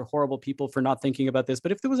and you guys are horrible people for not thinking about this,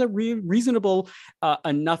 but if there was a reasonable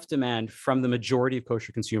enough demand from the majority of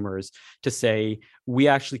kosher consumers to say, we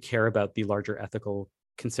actually care about the larger ethical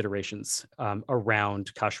considerations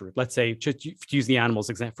around kashrut. Let's say, to use the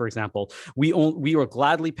animals for example, we will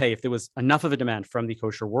gladly pay, if there was enough of a demand from the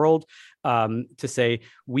kosher world, to say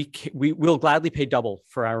we will gladly pay double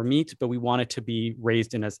for our meat, but we want it to be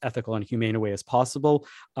raised in as ethical and humane a way as possible.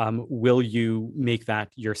 Will you make that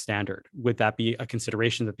your standard? Would that be a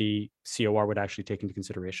consideration that the COR would actually take into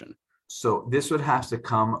consideration? So this would have to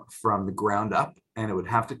come from the ground up, and it would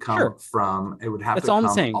have to come from, it would have That's to all come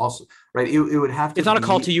I'm saying. Also, right? It would have to It's not a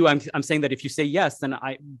call to you. I'm saying that if you say yes, then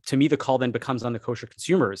to me, the call then becomes on the kosher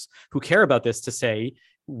consumers who care about this to say,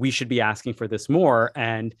 we should be asking for this more.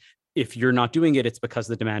 And if you're not doing it, it's because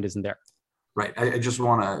the demand isn't there. Right. I just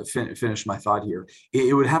want to finish my thought here.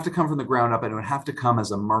 It would have to come from the ground up, and it would have to come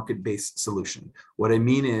as a market-based solution. What I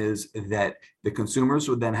mean is that the consumers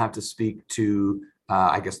would then have to speak to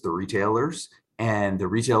I guess the retailers, and the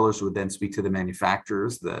retailers would then speak to the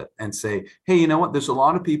manufacturers and say, hey, you know what, there's a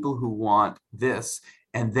lot of people who want this.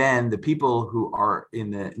 And then the people who are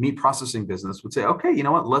in the meat processing business would say, okay, you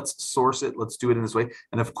know what, let's source it. Let's do it in this way.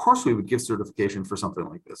 And of course, we would give certification for something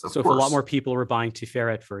like this. So if a lot more people were buying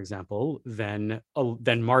Tiferet, for example, then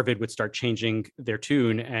Marvid would start changing their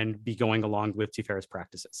tune and be going along with Tiferet's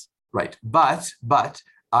practices. Right. But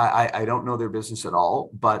I don't know their business at all,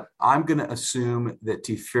 but I'm going to assume that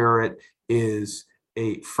Tiferet is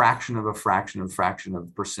a fraction of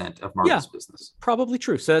percent of Marvid's business. Probably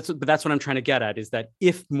true. So that's what I'm trying to get at, is that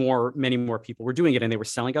if many more people were doing it and they were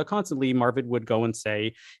selling out constantly, Marvid would go and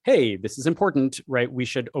say, hey, this is important, right? We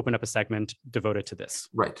should open up a segment devoted to this.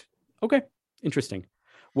 Right. Okay. Interesting.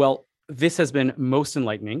 Well, this has been most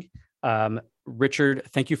enlightening. Richard,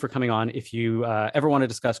 thank you for coming on. If you ever want to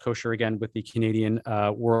discuss kosher again with the Canadian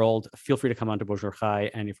world, feel free to come on to Bonjour Chai.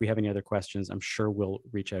 And if we have any other questions, I'm sure we'll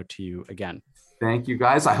reach out to you again. Thank you,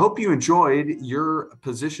 guys. I hope you enjoyed your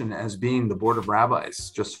position as being the Board of Rabbis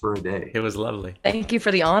just for a day. It was lovely. Thank you for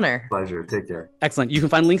the honor. Pleasure. Take care. Excellent. You can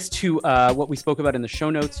find links to what we spoke about in the show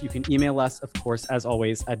notes. You can email us, of course, as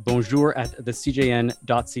always, at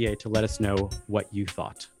bonjour@thecjn.ca to let us know what you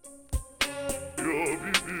thought. Yeah.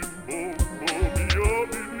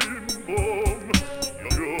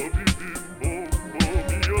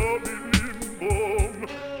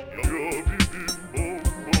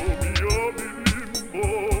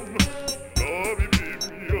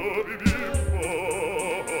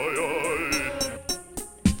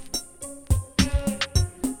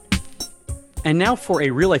 And now for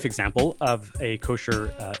a real life example of a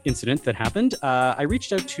kosher incident that happened. I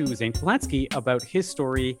reached out to Zane Kaplansky about his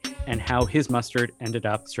story and how his mustard ended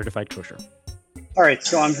up certified kosher. All right,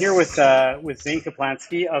 so I'm here with Zane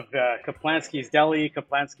Kaplansky of Kaplansky's Deli,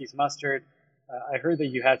 Kaplansky's Mustard. I heard that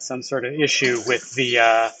you had some sort of issue with the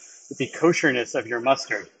kosherness of your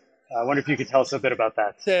mustard. I wonder if you could tell us a bit about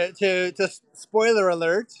that. To spoiler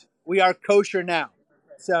alert, we are kosher now.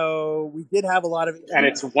 So we did have a lot of issues. And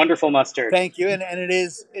it's wonderful mustard. Thank you, and it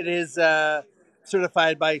is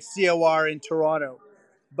certified by COR in Toronto.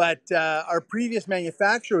 But our previous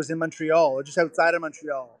manufacturer was in Montreal, or just outside of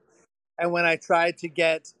Montreal. And when I tried to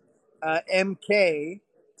get MK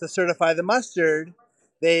to certify the mustard,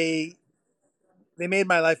 they made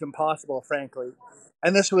my life impossible, frankly.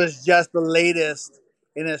 And this was just the latest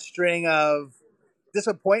in a string of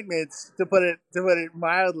disappointments, to put it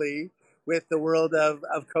mildly, with the world of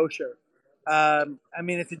kosher. I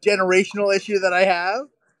mean, it's a generational issue that I have,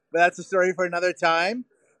 but that's a story for another time.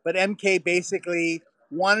 But MK basically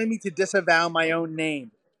wanted me to disavow my own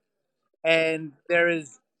name. And there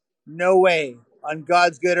is no way on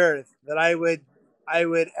God's good earth that I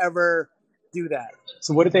would ever do that.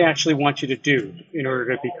 So what did they actually want you to do in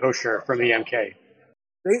order to be kosher from the MK?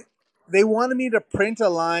 They wanted me to print a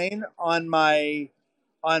line on my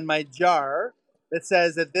jar that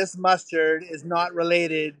says that this mustard is not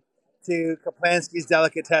related to Kaplansky's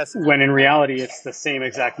Delicatessen. When in reality, it's the same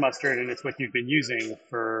exact mustard, and it's what you've been using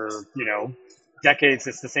for, decades.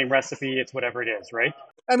 It's the same recipe. It's whatever it is, right?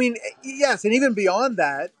 I mean, yes, and even beyond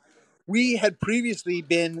that, we had previously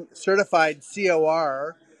been certified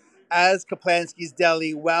COR as Kaplansky's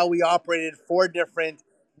Deli while we operated 4 different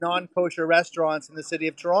non-kosher restaurants in the city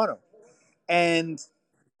of Toronto. And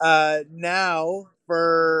now,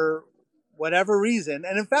 for whatever reason,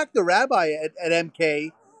 and in fact, the rabbi at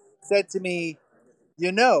MK said to me,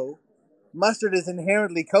 mustard is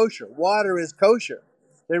inherently kosher. Water is kosher.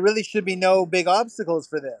 There really should be no big obstacles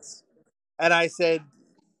for this. And I said,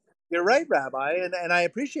 you're right, Rabbi, and I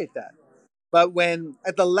appreciate that. But when,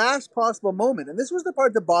 at the last possible moment, and this was the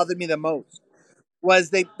part that bothered me the most, was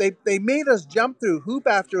they made us jump through hoop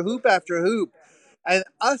after hoop after hoop, and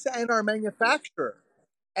us and our manufacturer.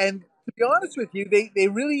 And to be honest with you, they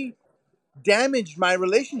really damaged my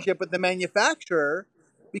relationship with the manufacturer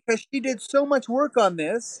because she did so much work on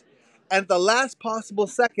this. And at the last possible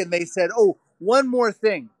second, they said, oh, one more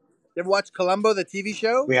thing. You ever watch Columbo, the TV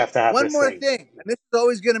show? We have to have one more thing. And this is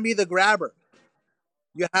always going to be the grabber.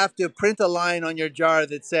 You have to print a line on your jar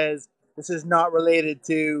that says this is not related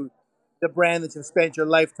to the brand that you've spent your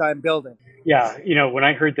lifetime building. Yeah, when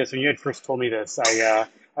I heard this, when you had first told me this,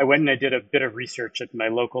 I went and I did a bit of research at my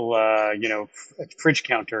local, fridge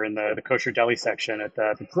counter in the kosher deli section at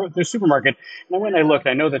the supermarket. And I went and I looked.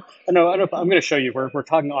 I know I'm going to show you. We're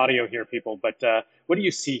talking audio here, people. But what do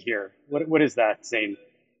you see here? What is that, Zane?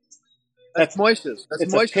 That's Moishes.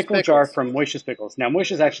 It's a pickle jar from Moishes Pickles. Now,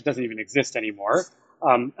 Moishes actually doesn't even exist anymore.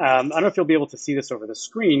 I don't know if you'll be able to see this over the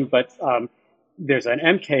screen, but there's an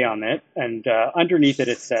MK on it, and underneath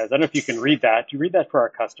it says, I don't know if you can read that. You read that for our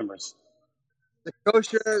customers. The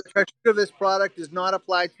kosher of this product is not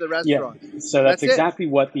applied to the restaurant. Yeah, so that's exactly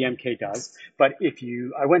what the MK does. But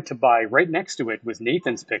I went to buy, right next to it was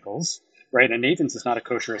Nathan's Pickles, right? And Nathan's is not a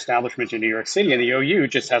kosher establishment in New York City, and the OU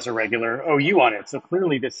just has a regular OU on it. So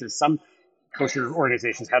clearly this is some kosher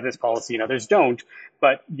organizations have this policy and others don't,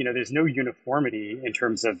 but there's no uniformity in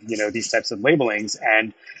terms of these types of labelings.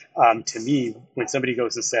 And to me, when somebody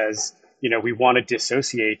goes and says, we want to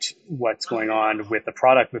dissociate what's going on with the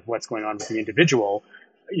product with what's going on with the individual,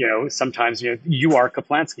 sometimes you are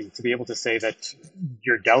Kaplansky. To be able to say that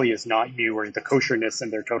your deli is not you, or the kosherness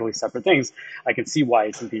and they're totally separate things, I can see why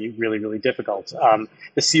it can be really, really difficult.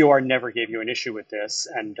 The COR never gave you an issue with this,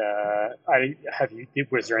 and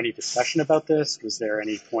was there any discussion about this? Was there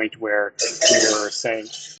any point where you were saying?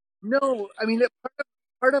 No, I mean,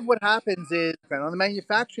 part of what happens is, on the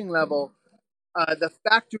manufacturing level, the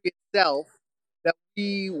factory itself that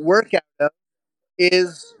we work out of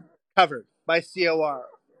is covered by COR.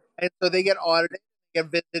 And so they get audited, they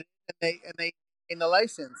get visited, and they gain the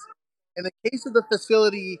license. In the case of the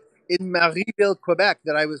facility in Marieville, Quebec,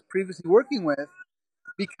 that I was previously working with,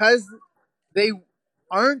 because they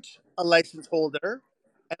aren't a license holder,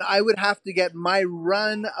 and I would have to get my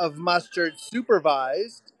run of mustard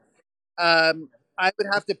supervised, I would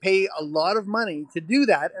have to pay a lot of money to do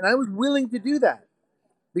that, and I was willing to do that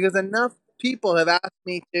because enough people have asked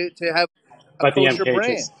me to have a kosher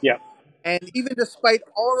brand. Yeah. And even despite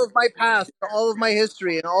all of my past, all of my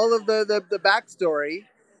history, and all of the backstory,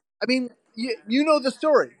 I mean, you know the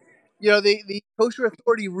story. The kosher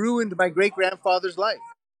authority ruined my great-grandfather's life.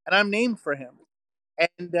 and I'm named for him.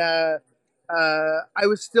 And I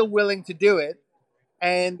was still willing to do it.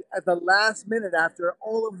 And at the last minute, after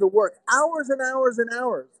all of the work, hours and hours and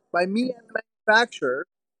hours by me and the manufacturer,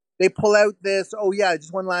 they pull out this, oh yeah,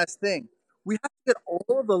 just one last thing. We have to get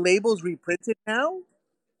all of the labels reprinted now?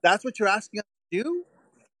 That's what you're asking us to do?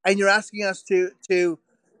 And you're asking us to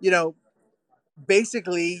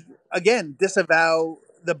basically, again, disavow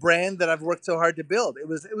the brand that I've worked so hard to build. It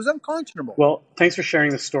was unconscionable. Well, thanks for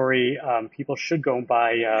sharing the story. People should go and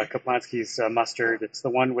buy Kaplansky's mustard. It's the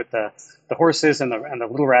one with the horses and the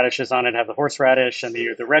little radishes on it. Have the horseradish, and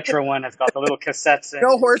the retro one has got the little cassettes.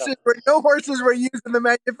 No horses were used in the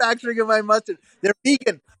manufacturing of my mustard. They're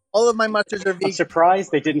vegan. All of my mustards are vegan. I'm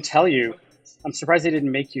surprised they didn't tell you. I'm surprised they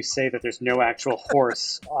didn't make you say that there's no actual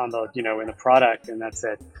horse on the in the product, and that's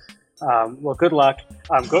it. Well, good luck.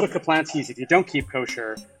 Go to Kaplansky's if you don't keep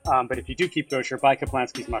kosher. But if you do keep kosher, buy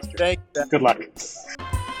Kaplansky's mustard. Thanks. Good luck.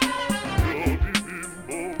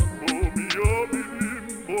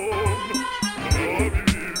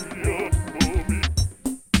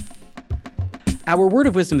 Our word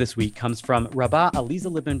of wisdom this week comes from Rabbah Aliza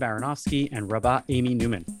Libman-Baranovsky and Rabbah Amy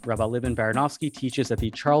Newman. Rabbah Libman-Baranovsky teaches at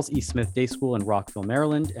the Charles E. Smith Day School in Rockville,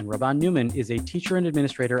 Maryland, and Rabbah Newman is a teacher and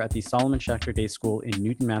administrator at the Solomon Schechter Day School in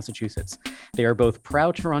Newton, Massachusetts. They are both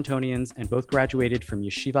proud Torontonians and both graduated from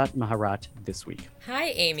Yeshivat Maharat this week. Hi,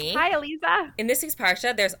 Amy. Hi, Aliza. In this week's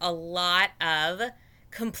Parsha, there's a lot of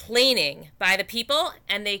complaining by the people,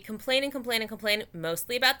 and they complain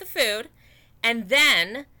mostly about the food, and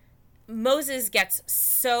then Moses gets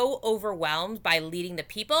so overwhelmed by leading the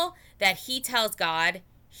people that he tells God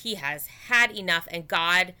he has had enough and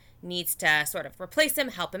God needs to sort of replace him,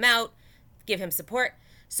 help him out, give him support.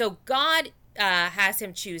 So God has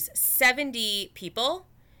him choose 70 people,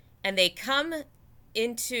 and they come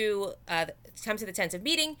to the tent of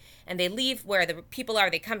meeting, and they leave where the people are.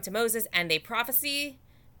 They come to Moses and they prophesy,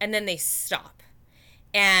 and then they stop.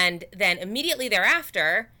 And then immediately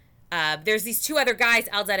thereafter, there's these two other guys,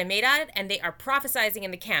 Eldad and Medad, and they are prophesizing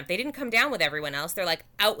in the camp. They didn't come down with everyone else. They're like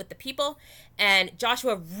out with the people. And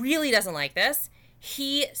Joshua really doesn't like this.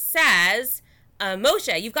 He says,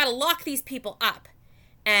 Moshe, you've got to lock these people up.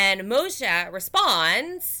 And Moshe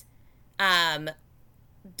responds,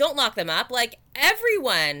 don't lock them up. Like,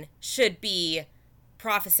 everyone should be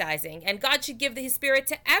prophesizing, and God should give his spirit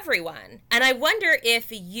to everyone. And I wonder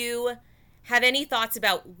if you have any thoughts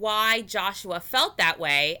about why Joshua felt that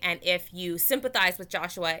way, and if you sympathize with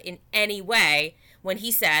Joshua in any way when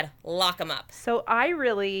he said, lock them up. So I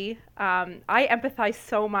really, I empathize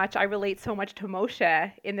so much. I relate so much to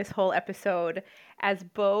Moshe in this whole episode as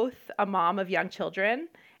both a mom of young children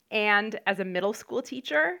and as a middle school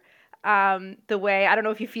teacher. The way, I don't know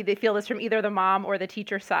if you feel this from either the mom or the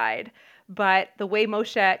teacher side, but the way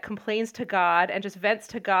Moshe complains to God and just vents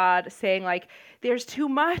to God saying like, there's too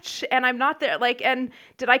much and I'm not there. Like, and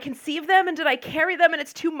did I conceive them and did I carry them and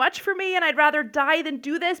it's too much for me and I'd rather die than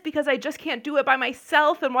do this because I just can't do it by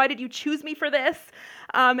myself. And why did you choose me for this?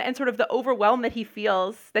 And sort of the overwhelm that he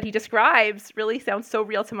feels, that he describes, really sounds so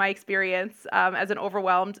real to my experience as an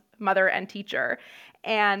overwhelmed mother and teacher.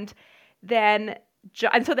 And so then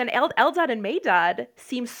Eldad and Medad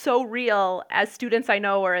seem so real as students I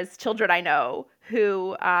know or as children I know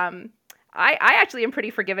who I actually am pretty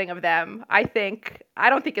forgiving of them. I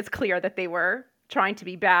don't think it's clear that they were trying to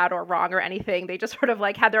be bad or wrong or anything. They just sort of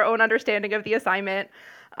like had their own understanding of the assignment.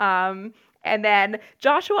 And then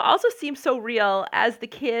Joshua also seems so real as the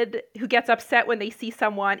kid who gets upset when they see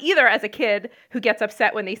someone, either as a kid who gets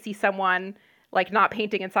upset when they see someone like not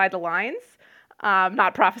painting inside the lines,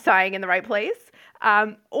 not prophesying in the right place,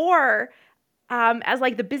 or as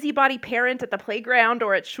like the busybody parent at the playground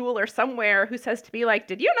or at shul or somewhere who says to me like,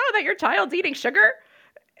 did you know that your child's eating sugar?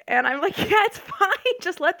 And I'm like, yeah, it's fine.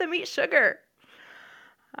 Just let them eat sugar.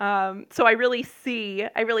 So I really see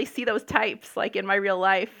those types like in my real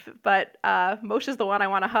life, but Moshe's the one I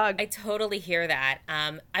want to hug. I totally hear that.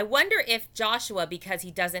 I wonder if Joshua, because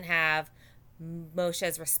he doesn't have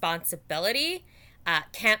Moshe's responsibility,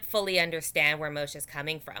 can't fully understand where Moshe's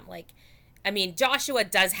coming from. Like, I mean, Joshua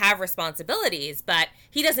does have responsibilities, but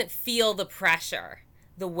he doesn't feel the pressure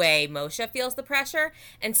the way Moshe feels the pressure.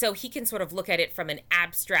 And so he can sort of look at it from an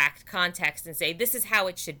abstract context and say, this is how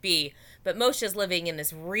it should be. But Moshe's living in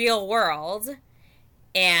this real world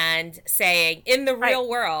and saying, in the real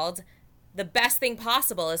world, the best thing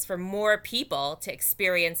possible is for more people to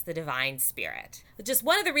experience the divine spirit. Just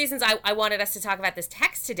one of the reasons I wanted us to talk about this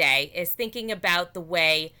text today is thinking about the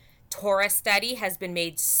way Torah study has been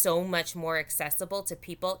made so much more accessible to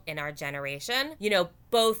people in our generation, you know,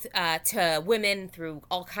 both to women through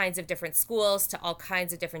all kinds of different schools, to all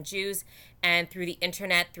kinds of different Jews, and through the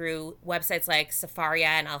internet, through websites like Sefaria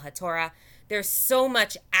and Al HaTorah. There's so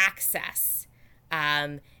much access.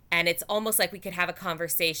 And it's almost like we could have a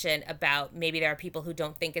conversation about maybe there are people who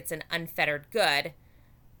don't think it's an unfettered good,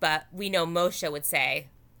 but we know Moshe would say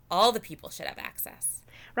all the people should have access.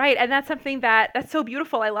 Right, and that's something that's so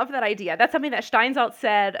beautiful. I love that idea. That's something that Steinsaltz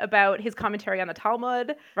said about his commentary on the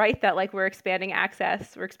Talmud, right? That like we're expanding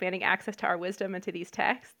access to our wisdom and to these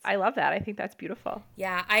texts. I love that. I think that's beautiful.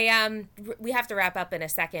 Yeah, we have to wrap up in a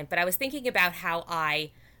second, but I was thinking about how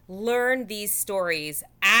I learned these stories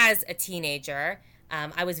as a teenager.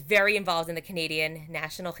 I was very involved in the Canadian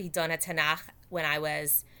National Chidon HaTanakh when I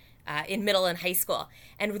was in middle and high school,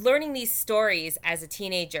 and learning these stories as a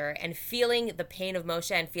teenager and feeling the pain of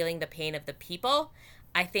Moshe and feeling the pain of the people.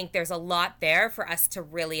 I think there's a lot there for us to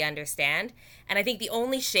really understand. And I think the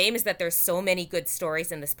only shame is that there's so many good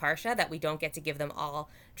stories in this Parsha that we don't get to give them all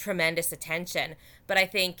tremendous attention. But I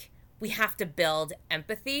think we have to build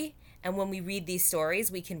empathy. And when we read these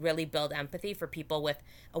stories, we can really build empathy for people with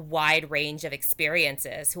a wide range of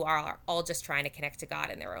experiences who are all just trying to connect to God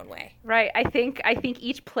in their own way. Right. I think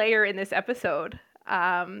each player in this episode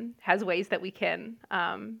has ways that we can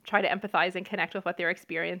try to empathize and connect with what they're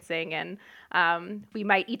experiencing. And we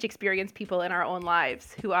might each experience people in our own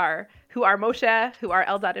lives who are Moshe, who are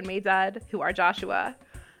Eldad and Medad, who are Joshua.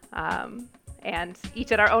 And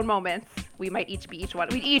each at our own moments, we might each be each one.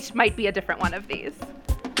 We each might be a different one of these.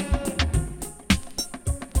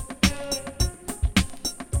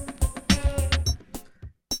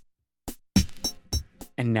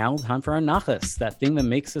 And now time for our nachas, that thing that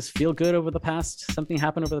makes us feel good something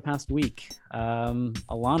happened over the past week.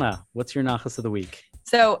 Alana, what's your nachas of the week?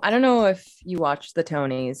 So I don't know if you watched the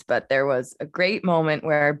Tonys, but there was a great moment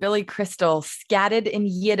where Billy Crystal scatted in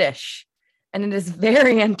Yiddish, and it is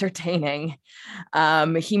very entertaining.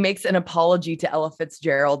 He makes an apology to Ella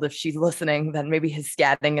Fitzgerald if she's listening, that maybe his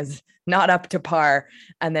scatting is not up to par,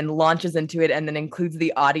 and then launches into it and then includes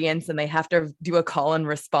the audience, and they have to do a call and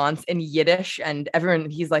response in Yiddish, and everyone,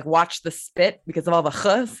 he's like, watch the spit because of all the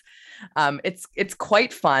chus. It's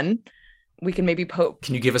quite fun. We can maybe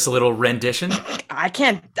Can you give us a little rendition?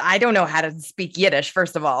 I don't know how to speak Yiddish,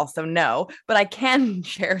 first of all, so no, but I can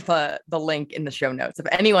share the link in the show notes. If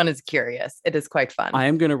anyone is curious, it is quite fun. I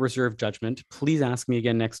am going to reserve judgment. Please ask me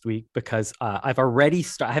again next week, because I've already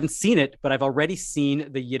I haven't seen it, but I've already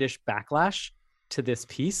seen the Yiddish backlash to this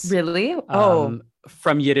piece. Really?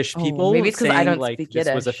 From Yiddish people. Maybe it's because I don't speak Yiddish.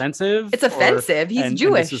 This was offensive. It's offensive. He's Jewish.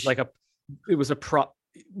 And this was like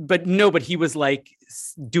but he was like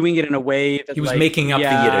doing it in a way that he was making up the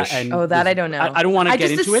Yiddish. I don't know. I don't want to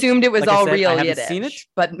get into it. I just assumed it was all real I Yiddish. Seen it,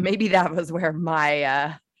 but maybe that was where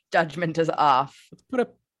my judgment is off. Let's put a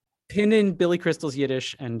pin in Billy Crystal's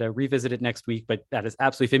Yiddish and revisit it next week. But that is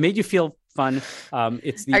absolutely, if it made you feel fun,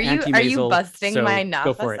 it's the anti-Maisel. Are you busting so my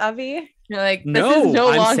nachas, Avi? You're like, this no, is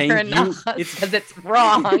no I'm longer a nachas because it's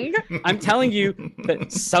wrong. I'm telling you that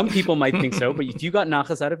some people might think so, but if you got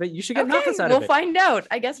nachas out of it, you should get nachas out of it. We'll find out.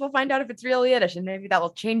 I guess we'll find out if it's real Yiddish, and maybe that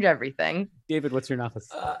will change everything. David, what's your nachas?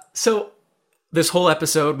 So this whole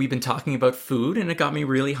episode, we've been talking about food, and it got me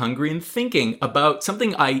really hungry and thinking about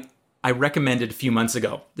something I recommended a few months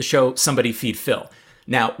ago, the show Somebody Feed Phil.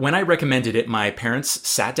 Now, when I recommended it, my parents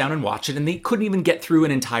sat down and watched it, and they couldn't even get through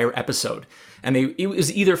an entire episode. And it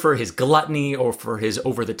was either for his gluttony or for his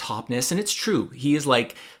over-the-topness. And it's true. He is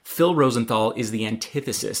like, Phil Rosenthal is the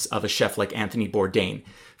antithesis of a chef like Anthony Bourdain.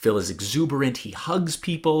 Phil is exuberant. He hugs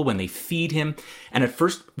people when they feed him. And at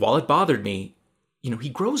first, while it bothered me, he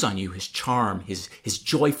grows on you, his charm, his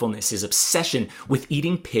joyfulness, his obsession with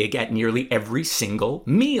eating pig at nearly every single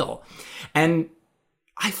meal. And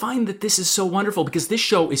I find that this is so wonderful because this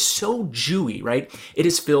show is so Jewy, right? It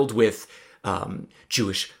is filled with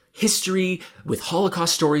Jewish history, with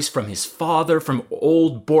Holocaust stories from his father, from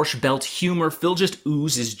old Borscht Belt humor. Phil just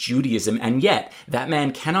oozes Judaism, and yet that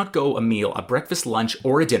man cannot go a meal, a breakfast, lunch,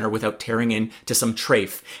 or a dinner without tearing into some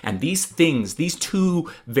treif. And these things, these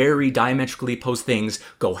two very diametrically opposed things,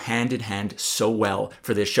 go hand in hand so well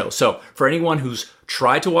for this show. So for anyone who's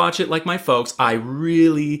tried to watch it like my folks, I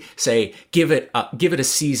really say give it a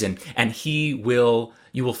season, and you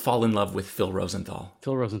will fall in love with Phil Rosenthal.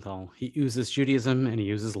 Phil Rosenthal. He oozes Judaism and he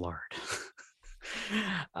uses lard.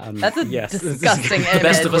 That's a disgusting image. The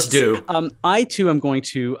best of us do. I too am going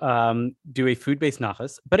to do a food-based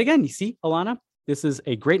nachas. But again, you see, Alana, this is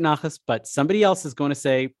a great nachas, but somebody else is going to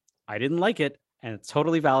say, I didn't like it. and it's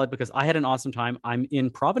totally valid because I had an awesome time. I'm in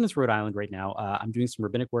Providence, Rhode Island right now. I'm doing some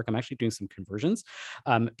rabbinic work. I'm actually doing some conversions.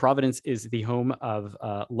 Providence is the home of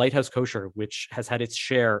Lighthouse Kosher, which has had its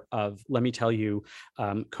share of, let me tell you,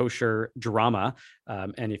 kosher drama.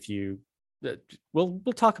 And if you we'll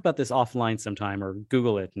talk about this offline sometime, or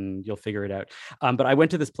Google it and you'll figure it out. But I went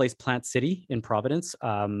to this place, Plant City in Providence,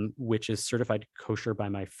 which is certified kosher by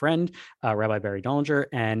my friend, Rabbi Barry Dollinger.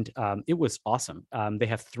 And it was awesome. They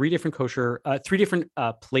have three different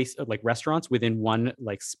place like restaurants within one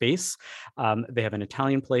like space. They have an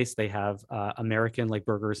Italian place. They have American like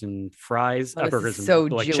burgers and fries, burgers and so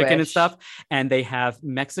like Jewish. chicken and stuff. And they have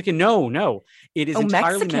Mexican. No, it is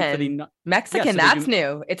entirely Mexican. meant for Mexican, yeah, so that's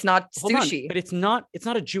new. It's not sushi. But it's not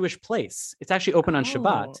a Jewish place. It's actually open on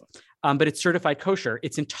Shabbat, but it's certified kosher.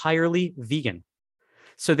 It's entirely vegan.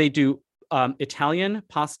 So they do Italian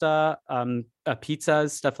pasta,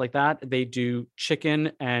 pizzas, stuff like that. They do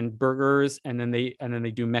chicken and burgers, and then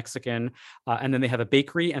they do Mexican, and then they have a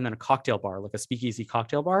bakery and then a cocktail bar, like a speakeasy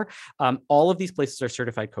cocktail bar. All of these places are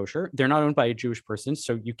certified kosher. They're not owned by a Jewish person,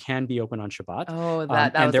 so you can be open on Shabbat. Oh,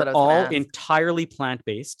 and they're all entirely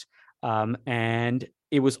plant-based. And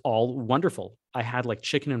it was all wonderful. I had like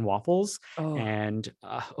chicken and waffles, and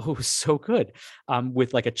it was so good,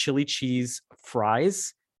 with like a chili cheese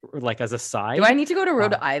fries, like as a side. Do I need to go to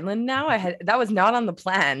Rhode Island now? That was not on the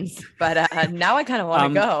plans, but now I kind of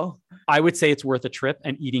want to go. I would say it's worth a trip,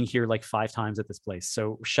 and eating here like 5 times at this place.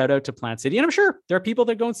 So shout out to Plant City. And I'm sure there are people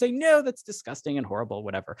that go and say, no, that's disgusting and horrible,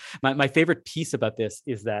 whatever. My favorite piece about this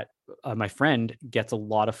is that my friend gets a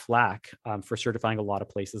lot of flack for certifying a lot of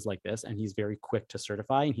places like this. And he's very quick to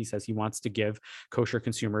certify. And he says he wants to give kosher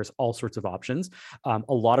consumers all sorts of options. A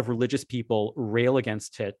lot of religious people rail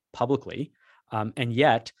against it publicly. And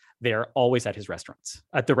yet they're always at his restaurants,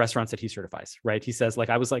 at the restaurants that he certifies, right? He says,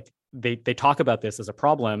 like, I was like, they talk about this as a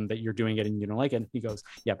problem that you're doing it and you don't like it. And he goes,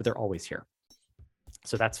 yeah, but they're always here.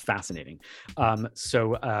 So that's fascinating.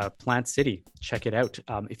 Plant City, check it out.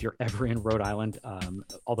 If you're ever in Rhode Island,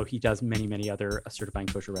 although he does many, many other certifying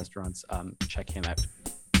kosher restaurants, check him out.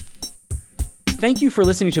 Thank you for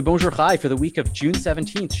listening to Bonjour Chai for the week of June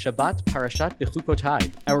 17th, Shabbat Parashat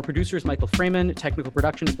Bechukotai. Our producer is Michael Freeman. Technical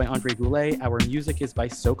production is by Andre Goulet. Our music is by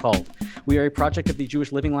So Called. We are a project of the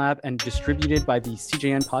Jewish Living Lab and distributed by the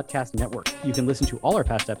CJN Podcast Network. You can listen to all our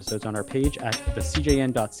past episodes on our page at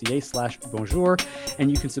thecjn.ca/bonjour, and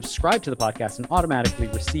you can subscribe to the podcast and automatically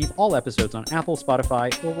receive all episodes on Apple,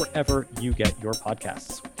 Spotify, or wherever you get your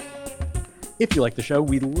podcasts. If you like the show,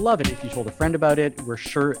 we'd love it if you told a friend about it. We're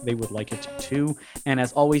sure they would like it too. And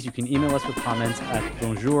as always, you can email us with comments at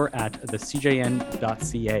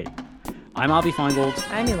bonjour@thecjn.ca. I'm Avi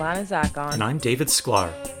Feingold. I'm Ilana Zakon. And I'm David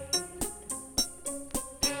Sklar.